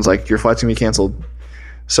 Everyone's your flight's gonna be canceled,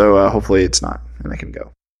 so hopefully it's not, and I can go.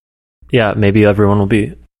 Yeah, maybe everyone will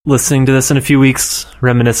be listening to this in a few weeks,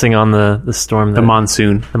 reminiscing on the storm, the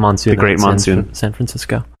monsoon, the great monsoon, San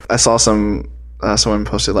Francisco. I saw someone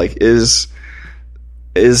posted is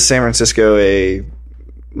San Francisco a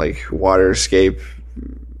waterscape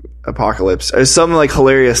apocalypse or something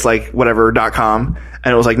hilarious whatever.com,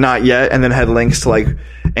 and it was not yet, and then had links to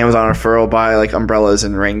Amazon referral buy umbrellas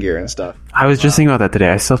and rain gear and stuff. I was just thinking about that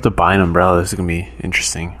today. I still have to buy an umbrella. This is gonna be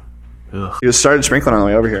interesting. Ugh. He started sprinkling on the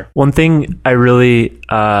way over here. One thing I really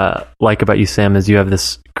like about you, Sam, is you have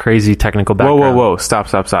this crazy technical background. Whoa. Stop.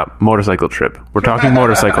 Motorcycle trip. We're talking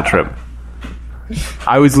motorcycle trip.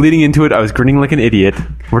 I was leading into it. I was grinning like an idiot.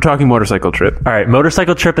 We're talking motorcycle trip. All right,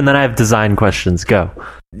 motorcycle trip, and then I have design questions. Go.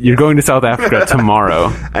 You're going to South Africa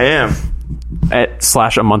tomorrow. I am. /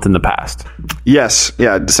 a month in the past. Yes.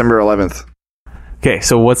 Yeah, December 11th. Okay,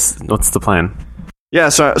 so what's the plan? Yeah,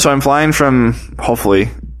 so I'm flying from, hopefully,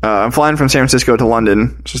 I'm flying from San Francisco to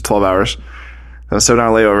London, which is 12 hours. Then a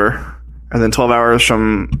 7-hour layover. And then 12 hours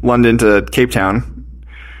from London to Cape Town.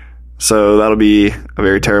 So that'll be a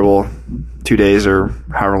very terrible 2 days or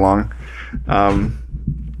however long.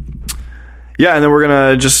 Yeah, and then we're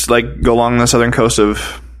going to just go along the southern coast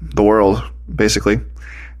of the world, basically.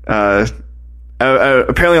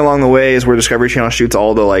 Apparently along the way is where Discovery Channel shoots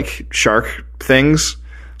all the shark things.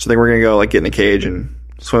 So I think we're going to go get in a cage and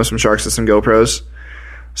swim with some sharks with some GoPros.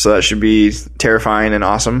 So that should be terrifying and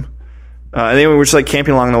awesome. And then we're just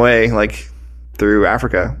camping along the way, through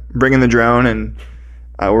Africa, bringing the drone, and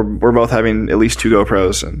we're both having at least 2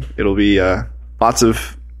 GoPros, and it'll be lots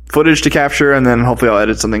of footage to capture, and then hopefully I'll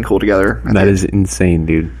edit something cool together. That is insane,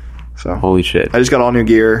 dude. So holy shit! I just got all new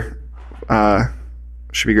gear.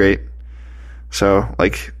 Should be great. So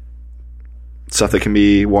stuff that can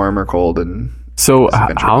be warm or cold, and so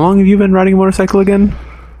how long have you been riding a motorcycle again?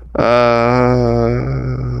 A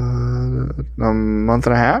month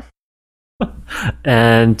and a half.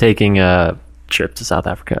 And taking a trip to South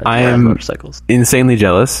Africa. I am motorcycles. Insanely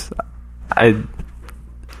jealous.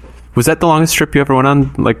 Was that the longest trip you ever went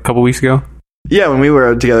on? A couple weeks ago? Yeah, when we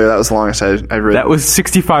were together, that was the longest I'd ridden. That was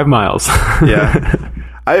 65 miles. Yeah.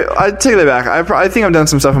 I take that back. I think I've done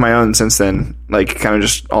some stuff on my own since then, like kind of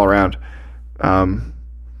just all around.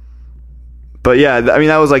 But yeah, I mean,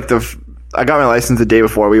 that was like I got my license the day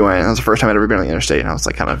before we went. That was the first time I'd ever been on the interstate, and I was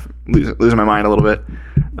like kind of losing my mind a little bit.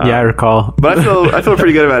 Yeah, I recall. But I feel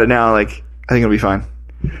pretty good about it now. Like, I think it'll be fine.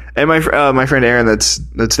 And my friend Aaron, that's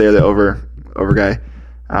there, the over guy.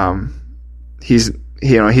 He's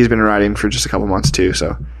been riding for just a couple months too.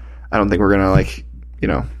 So I don't think we're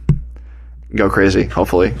gonna go crazy.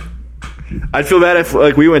 Hopefully. I'd feel bad if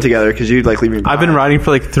like we went together because you'd like leave me behind. I've been riding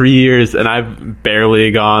for like 3 years and I've barely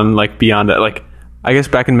gone like beyond that. Like, I guess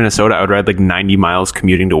back in Minnesota, I would ride like 90 miles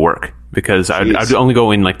commuting to work because I'd only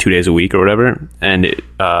go in like 2 days a week or whatever. And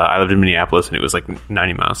I lived in Minneapolis and it was like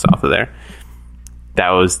 90 miles south of there.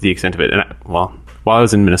 That was the extent of it. And while I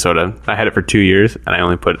was in Minnesota, I had it for 2 years and I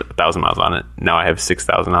only put 1,000 miles on it. Now I have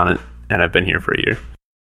 6,000 on it and I've been here for a year.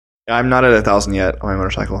 I'm not at 1,000 yet on my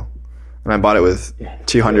motorcycle. And I bought it with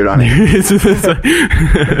 200 on it.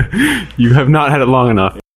 You have not had it long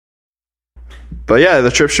enough. But yeah,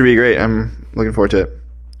 the trip should be great. I'm looking forward to it.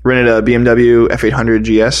 Rented a BMW F800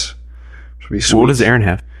 GS. Should be sweet. What does Aaron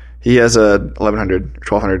have? He has a 1100 or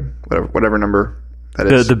 1200, whatever number that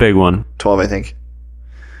is. The big one. 12, I think.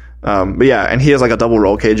 But yeah, and he has like a double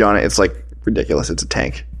roll cage on it. It's like ridiculous. It's a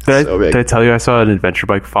tank. Did I tell you I saw an adventure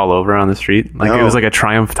bike fall over on the street? Like, It was like a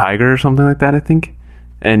Triumph Tiger or something like that, I think.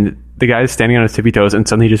 And the guy is standing on his tippy toes and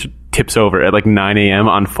suddenly he just tips over at like 9 a.m.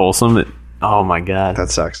 on Folsom. Oh my God. That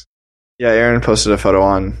sucks. Yeah, Aaron posted a photo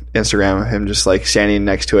on Instagram of him just like standing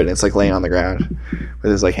next to it and it's like laying on the ground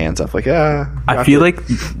with his like hands up like, I feel like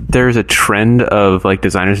there's a trend of like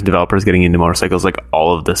designers and developers getting into motorcycles like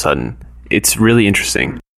all of the sudden. It's really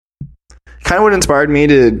interesting. Kind of what inspired me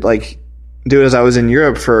to like do it as I was in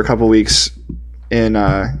Europe for a couple weeks in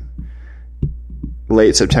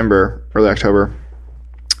late September, early October.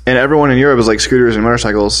 And everyone in Europe is like scooters and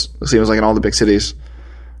motorcycles. It seems like in all the big cities.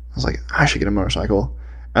 I was like, I should get a motorcycle.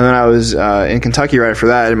 And then I was in Kentucky right after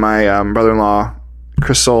that. And my brother-in-law,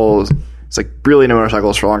 Chris Soul, is like really into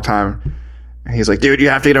motorcycles for a long time. And he's like, dude, you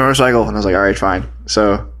have to get a motorcycle. And I was like, all right, fine.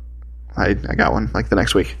 So I got one like the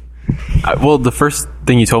next week. Well, the first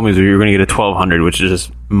thing you told me was you were going to get a 1200, which is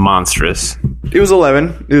just monstrous. It was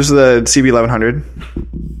 11. It was the CB 1100.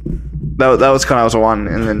 That was kind of was one.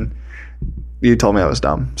 And then you told me that was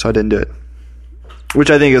dumb, so I didn't do it.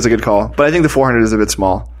 Which I think is a good call. But I think the 400 is a bit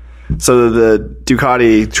small. So the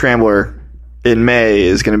Ducati Scrambler in May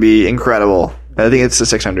is going to be incredible. I think it's the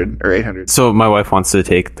 600 or 800. So my wife wants to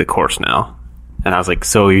take the course now. And I was like,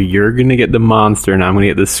 so you're going to get the Monster and I'm going to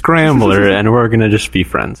get the Scrambler and we're going to just be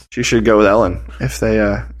friends. She should go with Ellen if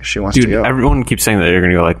she wants to go. Everyone keeps saying that they're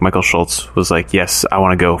going to go. Like Michael Schultz was like, yes, I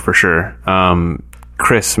want to go for sure.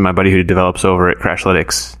 Chris, my buddy who develops over at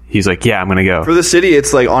Crashlytics, he's like, yeah, I'm going to go. For the city,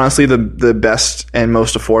 it's like honestly the best and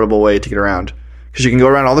most affordable way to get around. Because you can go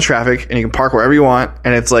around all the traffic and you can park wherever you want.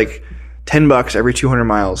 And it's like $10 every 200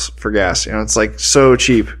 miles for gas. You know, it's like so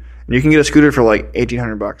cheap. And you can get a scooter for like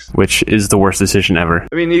 $1,800. Which is the worst decision ever.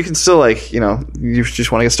 I mean, you can still like, you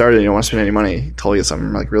just want to get started and you don't want to spend any money. Totally get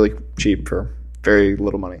something like really cheap for very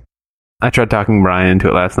little money. I tried talking Brian into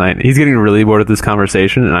it last night. He's getting really bored of this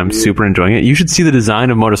conversation, and I'm super enjoying it. You should see the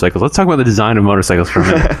design of motorcycles. Let's talk about the design of motorcycles for a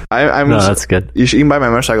minute. That's good. You can buy my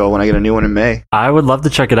motorcycle when I get a new one in May. I would love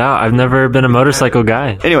to check it out. I've never been a motorcycle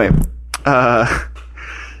guy. Anyway,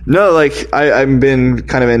 no, like I've been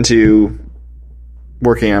kind of into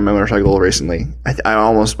working on my motorcycle recently. I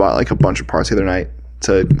almost bought like a bunch of parts the other night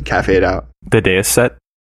to cafe it out. The Deus set?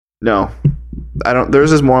 No. I don't.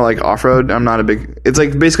 Theirs is more like off-road. I'm not a big. It's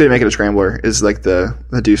like basically to make it a Scrambler is like the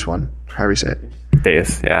Deuce one. However you say it.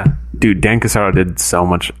 Deus, yeah. Dude, Dan Casaro did so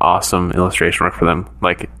much awesome illustration work for them.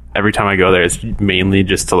 Like every time I go there, it's mainly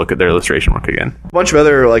just to look at their illustration work again. A bunch of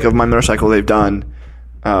other like of my motorcycle they've done,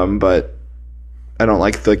 but I don't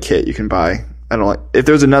like the kit you can buy. I don't like if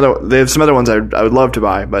there's another. They have some other ones I would love to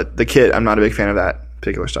buy, but the kit I'm not a big fan of that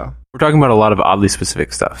particular style. We're talking about a lot of oddly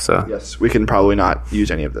specific stuff, so yes, we can probably not use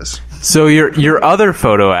any of this. So your other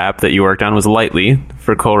photo app that you worked on was Lightly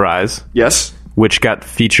for Colrise. Yes, which got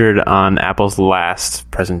featured on Apple's last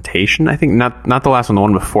presentation. I think not the last one, the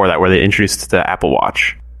one before that, where they introduced the Apple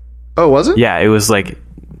Watch. Oh, was it? Yeah, it was like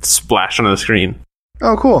splashed onto the screen.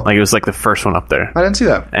 Oh, cool! Like it was like the first one up there. I didn't see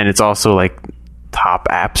that. And it's also like top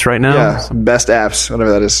apps right now. Yeah, best apps,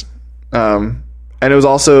 whatever that is. And it was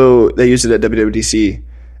also they used it at WWDC.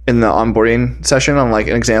 In the onboarding session on like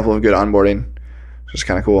an example of good onboarding, which is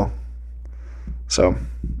kind of cool. So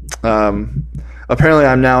apparently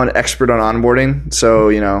I'm now an expert on onboarding, so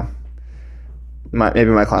maybe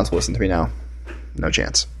my clients will listen to me now. No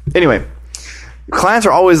chance. Anyway, clients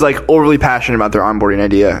are always like overly passionate about their onboarding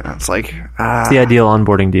idea. It's like What's the ideal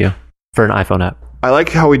onboarding to you for an iPhone app? I like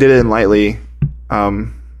how we did it in Lightly.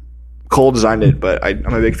 Cole designed it, but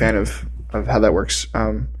I'm a big fan of how that works.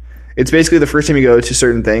 It's basically the first time you go to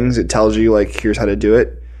certain things, it tells you like here's how to do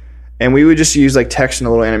it, and we would just use like text and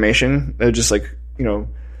a little animation. It would just like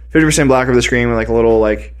 50% black of the screen with like a little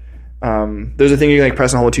like there's a thing you can like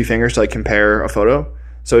press and hold with 2 fingers to like compare a photo.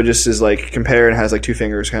 So it just is like compare and has like 2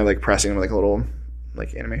 fingers kind of like pressing with like a little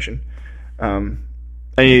like animation. And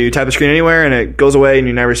you tap the screen anywhere and it goes away and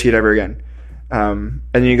you never see it ever again. And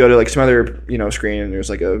then you go to like some other screen and there's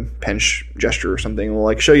like a pinch gesture or something. We'll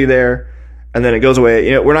like show you there, and then it goes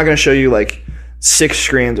away. We're not going to show you like 6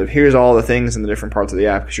 screens of here's all the things in the different parts of the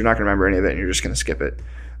app because you're not going to remember any of it and you're just going to skip it.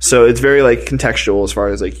 So it's very like contextual as far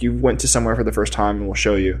as like you went to somewhere for the first time and we'll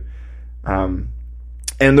show you. And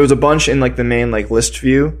there's a bunch in like the main like list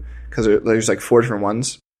view because there's like 4 different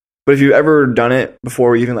ones. But if you've ever done it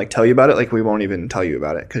before we even like tell you about it, like we won't even tell you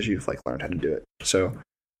about it because you've like learned how to do it. So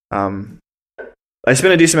I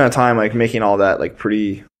spent a decent amount of time like making all that like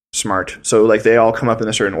pretty smart. So like they all come up in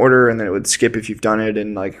a certain order and then it would skip if you've done it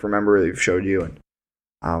and like remember that you've showed you.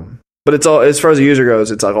 And but it's all, as far as the user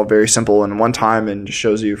goes, it's like all very simple and one time and just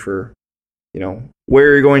shows you for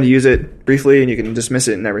where you're going to use it briefly and you can dismiss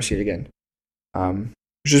it and never see it again.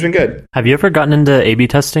 Which has been good. Have you ever gotten into A/B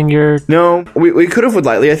testing No, we could have with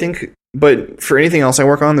Lightly, I think, but for anything else I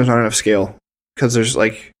work on, there's not enough scale because there's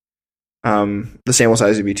like the sample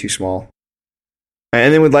size would be too small.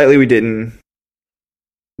 And then with Lightly, we didn't,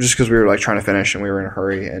 just because we were like trying to finish and we were in a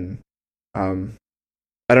hurry. And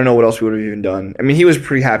I don't know what else we would have even done. I mean, he was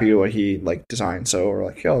pretty happy with what he like designed, so we're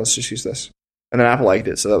like, yo, let's just use this. And then Apple liked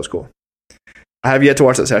it, so that was cool. I have yet to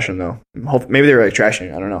watch that session though. Maybe they were like trashing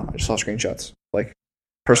it. I don't know. I just saw screenshots, like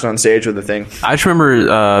person on stage with the thing. I just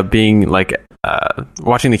remember being like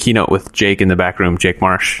watching the keynote with Jake in the back room, Jake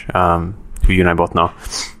Marsh, who you and I both know.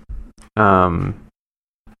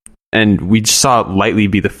 And we just saw Lightly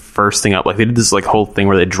be the first thing up. Like they did this like whole thing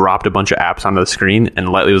where they dropped a bunch of apps onto the screen, and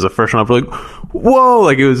Lightly was the first one up. We're like, whoa!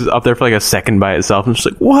 Like it was up there for like a second by itself, and just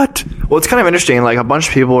like, what? Well, it's kind of interesting. Like a bunch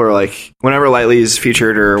of people are like, whenever Lightly's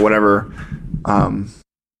featured or whatever,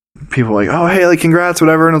 people are like, oh hey, like congrats,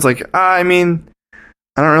 whatever. And it's like, I mean,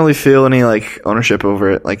 I don't really feel any like ownership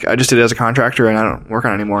over it. Like I just did it as a contractor, and I don't work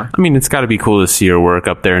on it anymore. I mean, it's got to be cool to see your work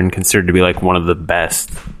up there and considered to be like one of the best.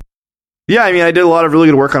 Yeah, I mean, I did a lot of really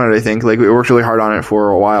good work on it, I think. Like, we worked really hard on it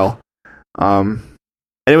for a while. And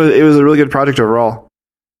it was a really good project overall.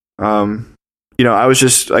 I was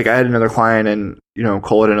just, like, I had another client and,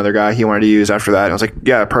 Cole had another guy he wanted to use after that. And I was like,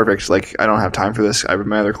 yeah, perfect. Like, I don't have time for this. I have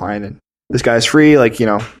my other client and this guy's free, like,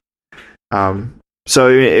 So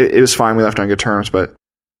it was fine. We left on good terms, but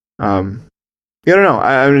I don't know.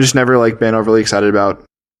 I've just never, like, been overly excited about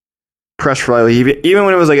Press for Lightly. Even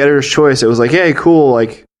when it was, like, editor's choice, it was like, hey, cool,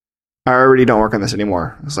 like, I already don't work on this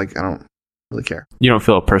anymore. It's like, I don't really care. You don't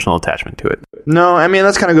feel a personal attachment to it. No, I mean,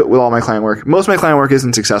 that's kind of good with all my client work. Most of my client work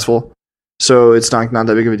isn't successful, so it's not that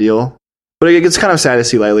big of a deal. But it's kind of sad to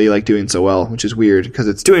see Lightly like doing so well, which is weird because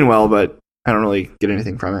it's doing well, but I don't really get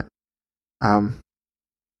anything from it.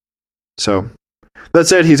 So that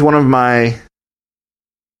said, he's one of my,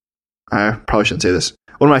 I probably shouldn't say this,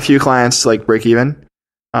 one of my few clients to like break even.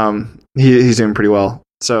 He's doing pretty well.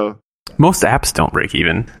 So most apps don't break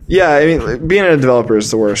even. Yeah, I mean, being a developer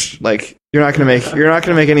is the worst. Like, you're not gonna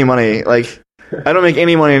make any money. Like, I don't make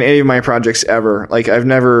any money on any of my projects ever. Like, I've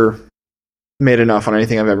never made enough on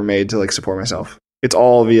anything I've ever made to like support myself. It's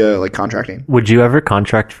all via like contracting. Would you ever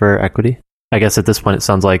contract for equity? I guess at this point it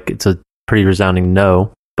sounds like it's a pretty resounding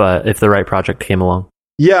no. But if the right project came along,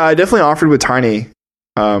 yeah, I definitely offered with Tiny,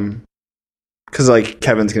 because like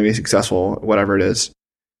Kevin's gonna be successful, whatever it is.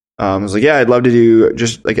 I was like, yeah, I'd love to do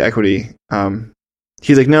just like equity.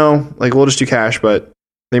 He's like, no, like we'll just do cash, but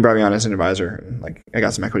then he brought me on as an advisor, and like I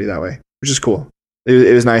got some equity that way, which is cool.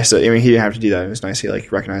 It was nice. He didn't have to do that. It was nice. He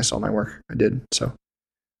like recognized all my work I did. So,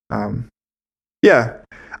 yeah,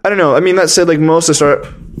 I don't know. I mean, that said, like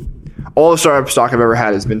all the startup stock I've ever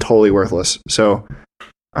had has been totally worthless. So,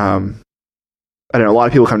 I don't know. A lot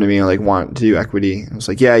of people come to me and like want to do equity. I was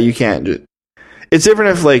like, yeah, you can't. It's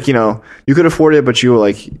different if like, you could afford it, but you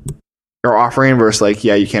like are offering versus like,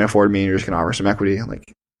 yeah, you can't afford me and you're just going to offer some equity. Like,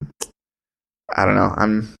 I don't know.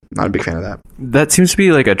 I'm not a big fan of that. That seems to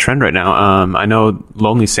be like a trend right now. I know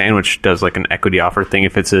Lonely Sandwich does like an equity offer thing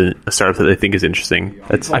if it's a startup that they think is interesting.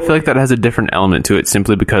 I feel like that has a different element to it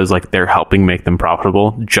simply because like they're helping make them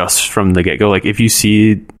profitable just from the get-go. Like if you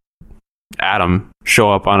see Adam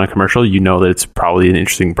show up on a commercial, you know that it's probably an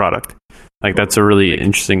interesting product. Like that's a really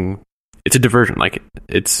interesting, it's a diversion. Like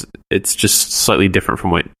it's just slightly different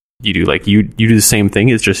from what you do? Like you do the same thing.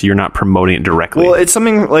 It's just you're not promoting it directly. Well, it's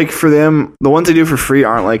something like for them, the ones they do for free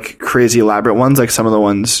aren't like crazy elaborate ones. Like some of the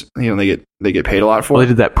ones, they get paid a lot for. Well, they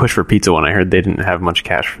did that Push for Pizza one. I heard they didn't have much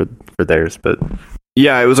cash for theirs, but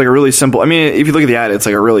yeah, it was like a really simple. I mean, if you look at the ad, it's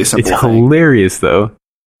like a really simple. It's thing. hilarious though.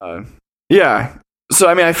 Yeah. So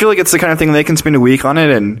I mean, I feel like it's the kind of thing they can spend a week on it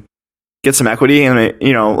and get some equity,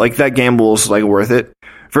 and like that gamble's like worth it.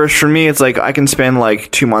 Versus for me, it's like I can spend like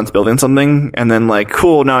 2 months building something, and then like,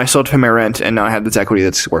 cool, now I still have to pay my rent, and now I have this equity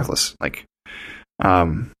that's worthless. Like,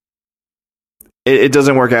 it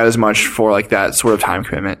doesn't work out as much for like that sort of time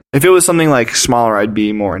commitment. If it was something like smaller, I'd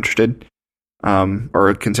be more interested,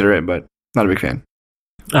 or consider it, but not a big fan.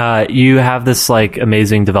 You have this like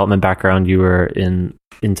amazing development background. You were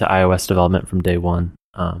into iOS development from day one.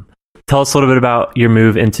 Tell us a little bit about your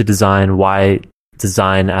move into design, why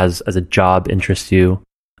design as a job interests you,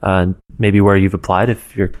 maybe where you've applied,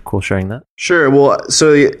 if you're cool sharing that. Sure. Well,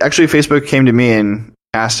 so actually Facebook came to me and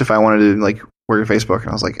asked if I wanted to like work at Facebook, and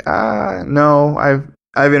I was like, no,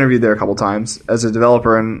 I've interviewed there a couple times as a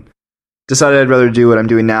developer and decided I'd rather do what I'm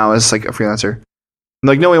doing now as like a freelancer. And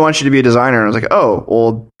like, no, we want you to be a designer. And I was like, oh,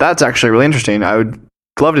 well, that's actually really interesting. I would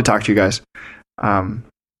love to talk to you guys.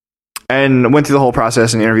 And went through the whole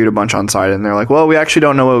process and interviewed a bunch on site, and they're like, well, we actually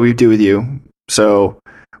don't know what we do with you, so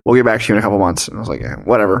we'll get back to you in a couple months. And I was like, yeah,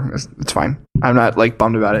 whatever, it's fine. I'm not like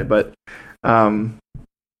bummed about it, but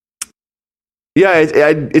yeah,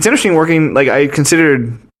 it's interesting working. Like I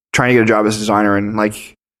considered trying to get a job as a designer and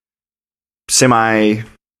like semi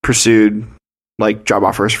pursued like job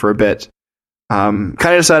offers for a bit. Kind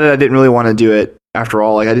of decided I didn't really want to do it after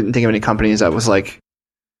all. Like I didn't think of any companies that was like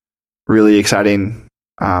really exciting.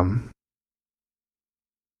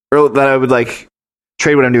 Or that I would like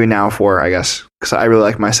trade what I'm doing now for, I guess, because I really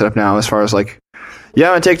like my setup now. As far as like, yeah,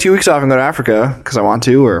 I'm gonna take 2 weeks off and go to Africa because I want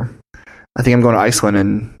to, or I think I'm going to Iceland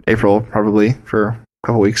in April probably for a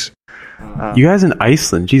couple weeks. You guys in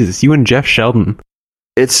Iceland, Jesus! You and Jeff Sheldon.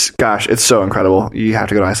 It's so incredible. You have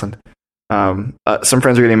to go to Iceland. Some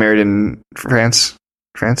friends are getting married in France.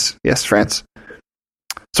 Yes, France.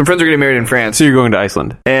 Some friends are getting married in France. So you're going to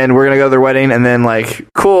Iceland, and we're gonna go to their wedding, and then like,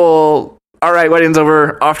 cool. All right, wedding's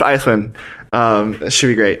over, off to Iceland. That should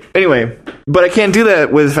be great. Anyway, but I can't do that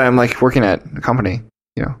if I'm like working at a company,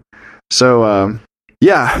 So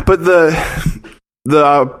yeah, but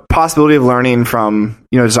the possibility of learning from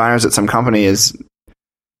designers at some company is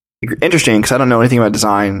interesting because I don't know anything about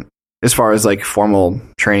design as far as like formal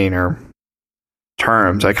training or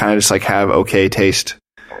terms. I kind of just like have okay taste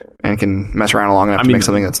and can mess around long enough to make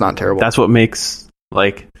something that's not terrible. That's what makes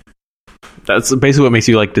that's basically what makes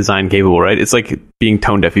you like design capable, right? It's like being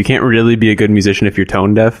tone deaf. You can't really be a good musician if you're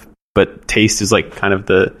tone deaf, but taste is like kind of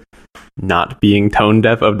the not being tone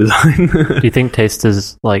deaf of design. Do you think taste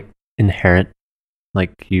is like inherent,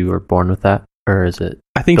 like you were born with that, or is it?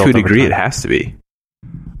 I think to a degree it has to be.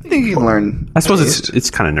 I think you can learn. I suppose it's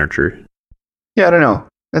kind of nurture. Yeah, I don't know.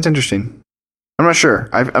 That's interesting. I'm not sure.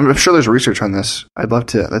 I'm sure there's research on this. I'd love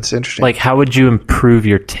to. That's interesting. Like, how would you improve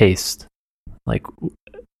your taste? Like,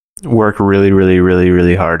 work really, really, really,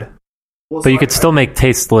 really hard. But you could still make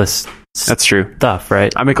tasteless. That's true. Stuff,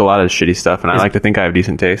 right? I make a lot of shitty stuff, and I like to think I have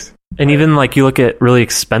decent taste. And even like you look at really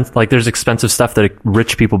expensive, like there's expensive stuff that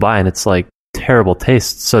rich people buy, and it's like terrible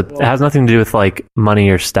taste. So it has nothing to do with like money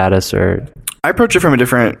or status or. I approach it from a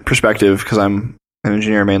different perspective because I'm an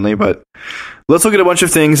engineer mainly. But let's look at a bunch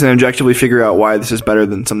of things and objectively figure out why this is better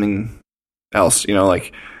than something else.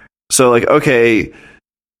 Okay,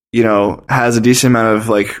 has a decent amount of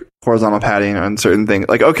like horizontal padding on certain things.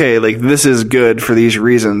 Like, okay, like this is good for these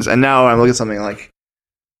reasons. And now I'm looking at something like,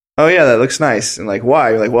 oh yeah, that looks nice. And like,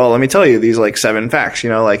 why? You're like, well, let me tell you these like 7 facts,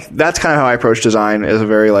 like that's kind of how I approach design, is a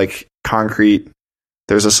very like concrete,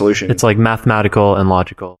 there's a solution. It's like mathematical and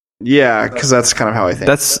logical. Yeah. Cause that's kind of how I think.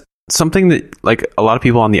 That's something that like a lot of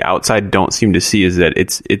people on the outside don't seem to see, is that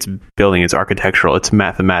it's building, it's architectural, it's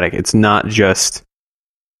mathematic. It's not just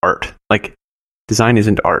art. Like design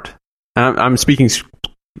isn't art. And I'm speaking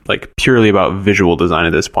like purely about visual design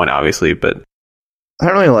at this point, obviously, but I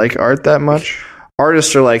don't really like art that much.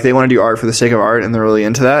 Artists are like, they want to do art for the sake of art, and they're really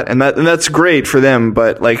into that, and that's great for them.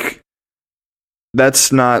 But like,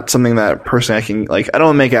 that's not something that personally I can like. I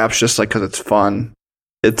don't make apps just like because it's fun.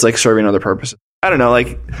 It's like serving other purposes. I don't know,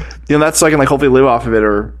 like that's so I can like hopefully live off of it,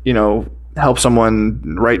 or help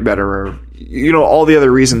someone write better, or all the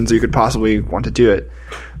other reasons you could possibly want to do it.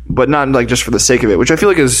 But not like just for the sake of it, which I feel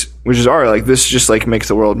like is art. Like this just like makes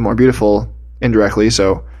the world more beautiful indirectly.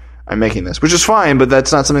 So I'm making this, which is fine, but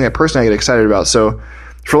that's not something that personally I get excited about. So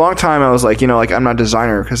for a long time I was like, like I'm not a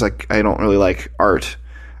designer because like I don't really like art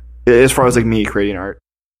as far as like me creating art.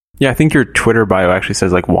 Yeah, I think your Twitter bio actually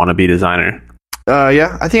says like wannabe designer.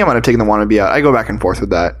 Yeah, I think I might have taken the wannabe out. I go back and forth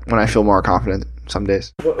with that when I feel more confident some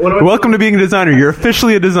days. Welcome to being a designer. You're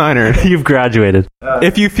officially a designer. You've graduated.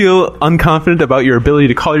 If you feel unconfident about your ability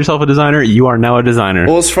to call yourself a designer, you are now a designer.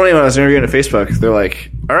 Well, it's funny, when I was interviewing at Facebook, they're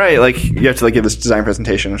like, all right, like, you have to like give this design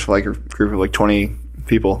presentation for like a group of like 20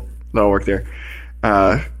 people that all work there.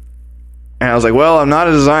 And I was like, well, I'm not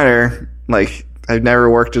a designer. Like, I've never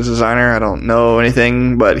worked as a designer. I don't know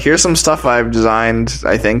anything, but here's some stuff I've designed,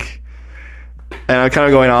 I think. And I'm kind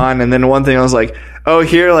of going on, and then one thing I was like, oh,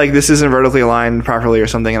 here, like, this isn't vertically aligned properly or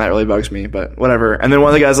something, and that really bugs me, but whatever. And then one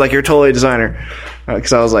of the guys like, you're totally a designer.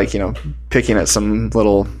 Because I was like, picking at some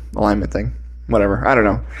little alignment thing. Whatever. I don't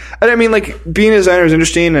know. I mean, like, being a designer is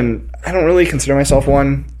interesting, and I don't really consider myself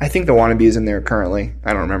one. I think the wannabe is in there currently.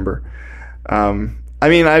 I don't remember. I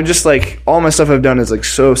mean, I just, like, all my stuff I've done is, like,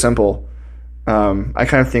 so simple. I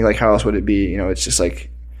kind of think, like, how else would it be? It's just, like,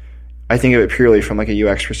 I think of it purely from, like, a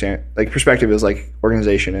UX perspective is, like,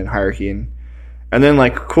 organization and hierarchy. And then,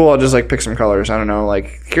 like, cool, I'll just, like, pick some colors. I don't know,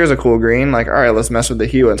 like, here's a cool green. Like, all right, let's mess with the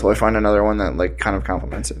hue until I find another one that, like, kind of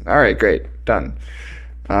complements it. All right, great, done.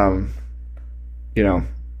 I don't know.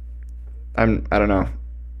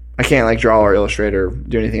 I can't, like, draw or illustrate or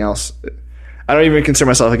do anything else. I don't even consider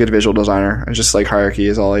myself a good visual designer. It's just, like, hierarchy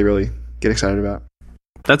is all I really get excited about.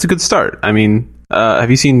 That's a good start. I mean,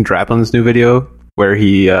 have you seen Draplin's new video where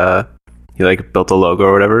he like built a logo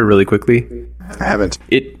or whatever really quickly? I haven't.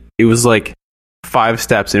 It was like 5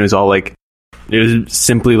 steps, and it was all like, it was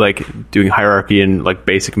simply like doing hierarchy and like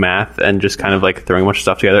basic math and just kind of like throwing a bunch of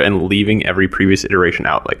stuff together and leaving every previous iteration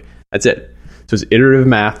out. Like, that's it. So it's iterative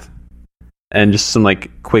math and just some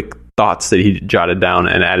like quick thoughts that he jotted down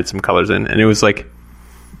and added some colors in. And it was like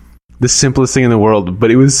the simplest thing in the world,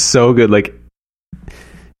 but it was so good. Like,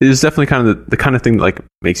 it was definitely kind of the kind of thing that like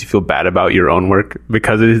makes you feel bad about your own work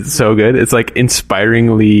because it is so good. It's like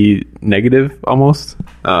inspiringly negative almost.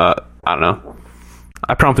 I don't know.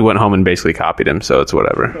 I promptly went home and basically copied him, so it's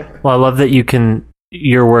whatever. Well, I love that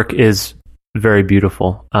your work is very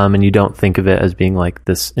beautiful, and you don't think of it as being like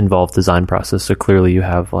this involved design process. So clearly you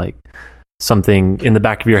have like something in the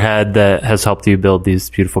back of your head that has helped you build these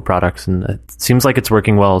beautiful products, and it seems like it's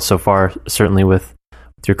working well so far, certainly with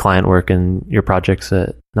your client work and your projects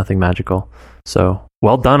at Nothing Magical. So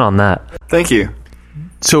well done on that. Thank you.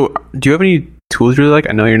 So do you have any tools you really like?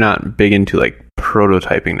 I know you're not big into like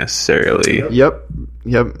prototyping necessarily. Yep.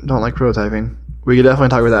 Don't like prototyping. We could definitely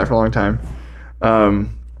talk about that for a long time.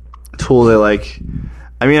 Tools I like.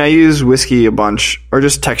 I mean, I use Whiskey a bunch, or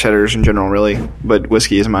just text editors in general, really. But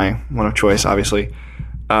Whiskey is my one of choice, obviously.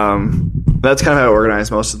 That's kind of how I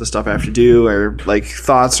organize most of the stuff I have to do, or like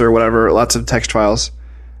thoughts or whatever. Lots of text files.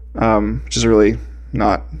 Which is really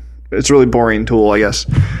not. It's a really boring tool, I guess.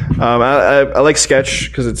 I like Sketch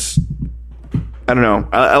because it's. I don't know.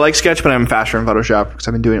 I like Sketch, but I'm faster in Photoshop because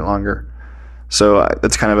I've been doing it longer. So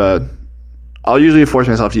that's kind of I'll usually force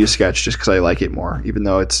myself to use Sketch just because I like it more, even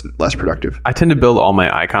though it's less productive. I tend to build all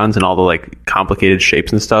my icons and all the like complicated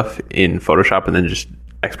shapes and stuff in Photoshop, and then just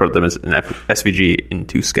export them as an SVG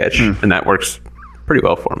into Sketch, and that works pretty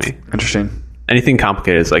well for me. Interesting. Anything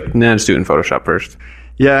complicated is like, just do it in Photoshop first.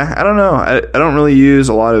 Yeah, I don't know. I don't really use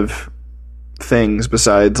a lot of things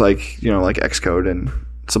besides like Xcode and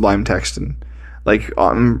Sublime Text, and like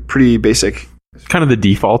I'm pretty basic. Kind of the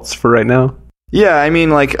defaults for right now. Yeah, I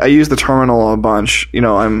mean, like I use the terminal a bunch.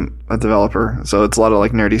 I'm a developer, so it's a lot of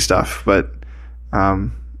like nerdy stuff. But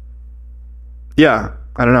yeah,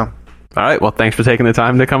 I don't know. All right. Well, thanks for taking the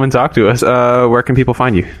time to come and talk to us. Where can people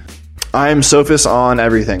find you? I'm Sophus on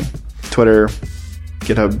everything: Twitter,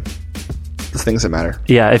 GitHub. The things that matter.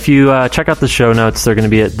 Yeah, if you check out the show notes, they're going to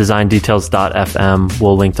be at designdetails.fm.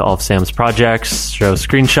 We'll link to all of Sam's projects, show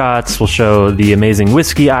screenshots, we'll show the amazing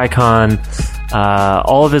Whiskey icon,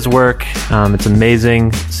 all of his work. It's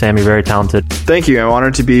amazing. Sam, you're very talented. Thank you. I'm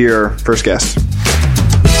honored to be your first guest.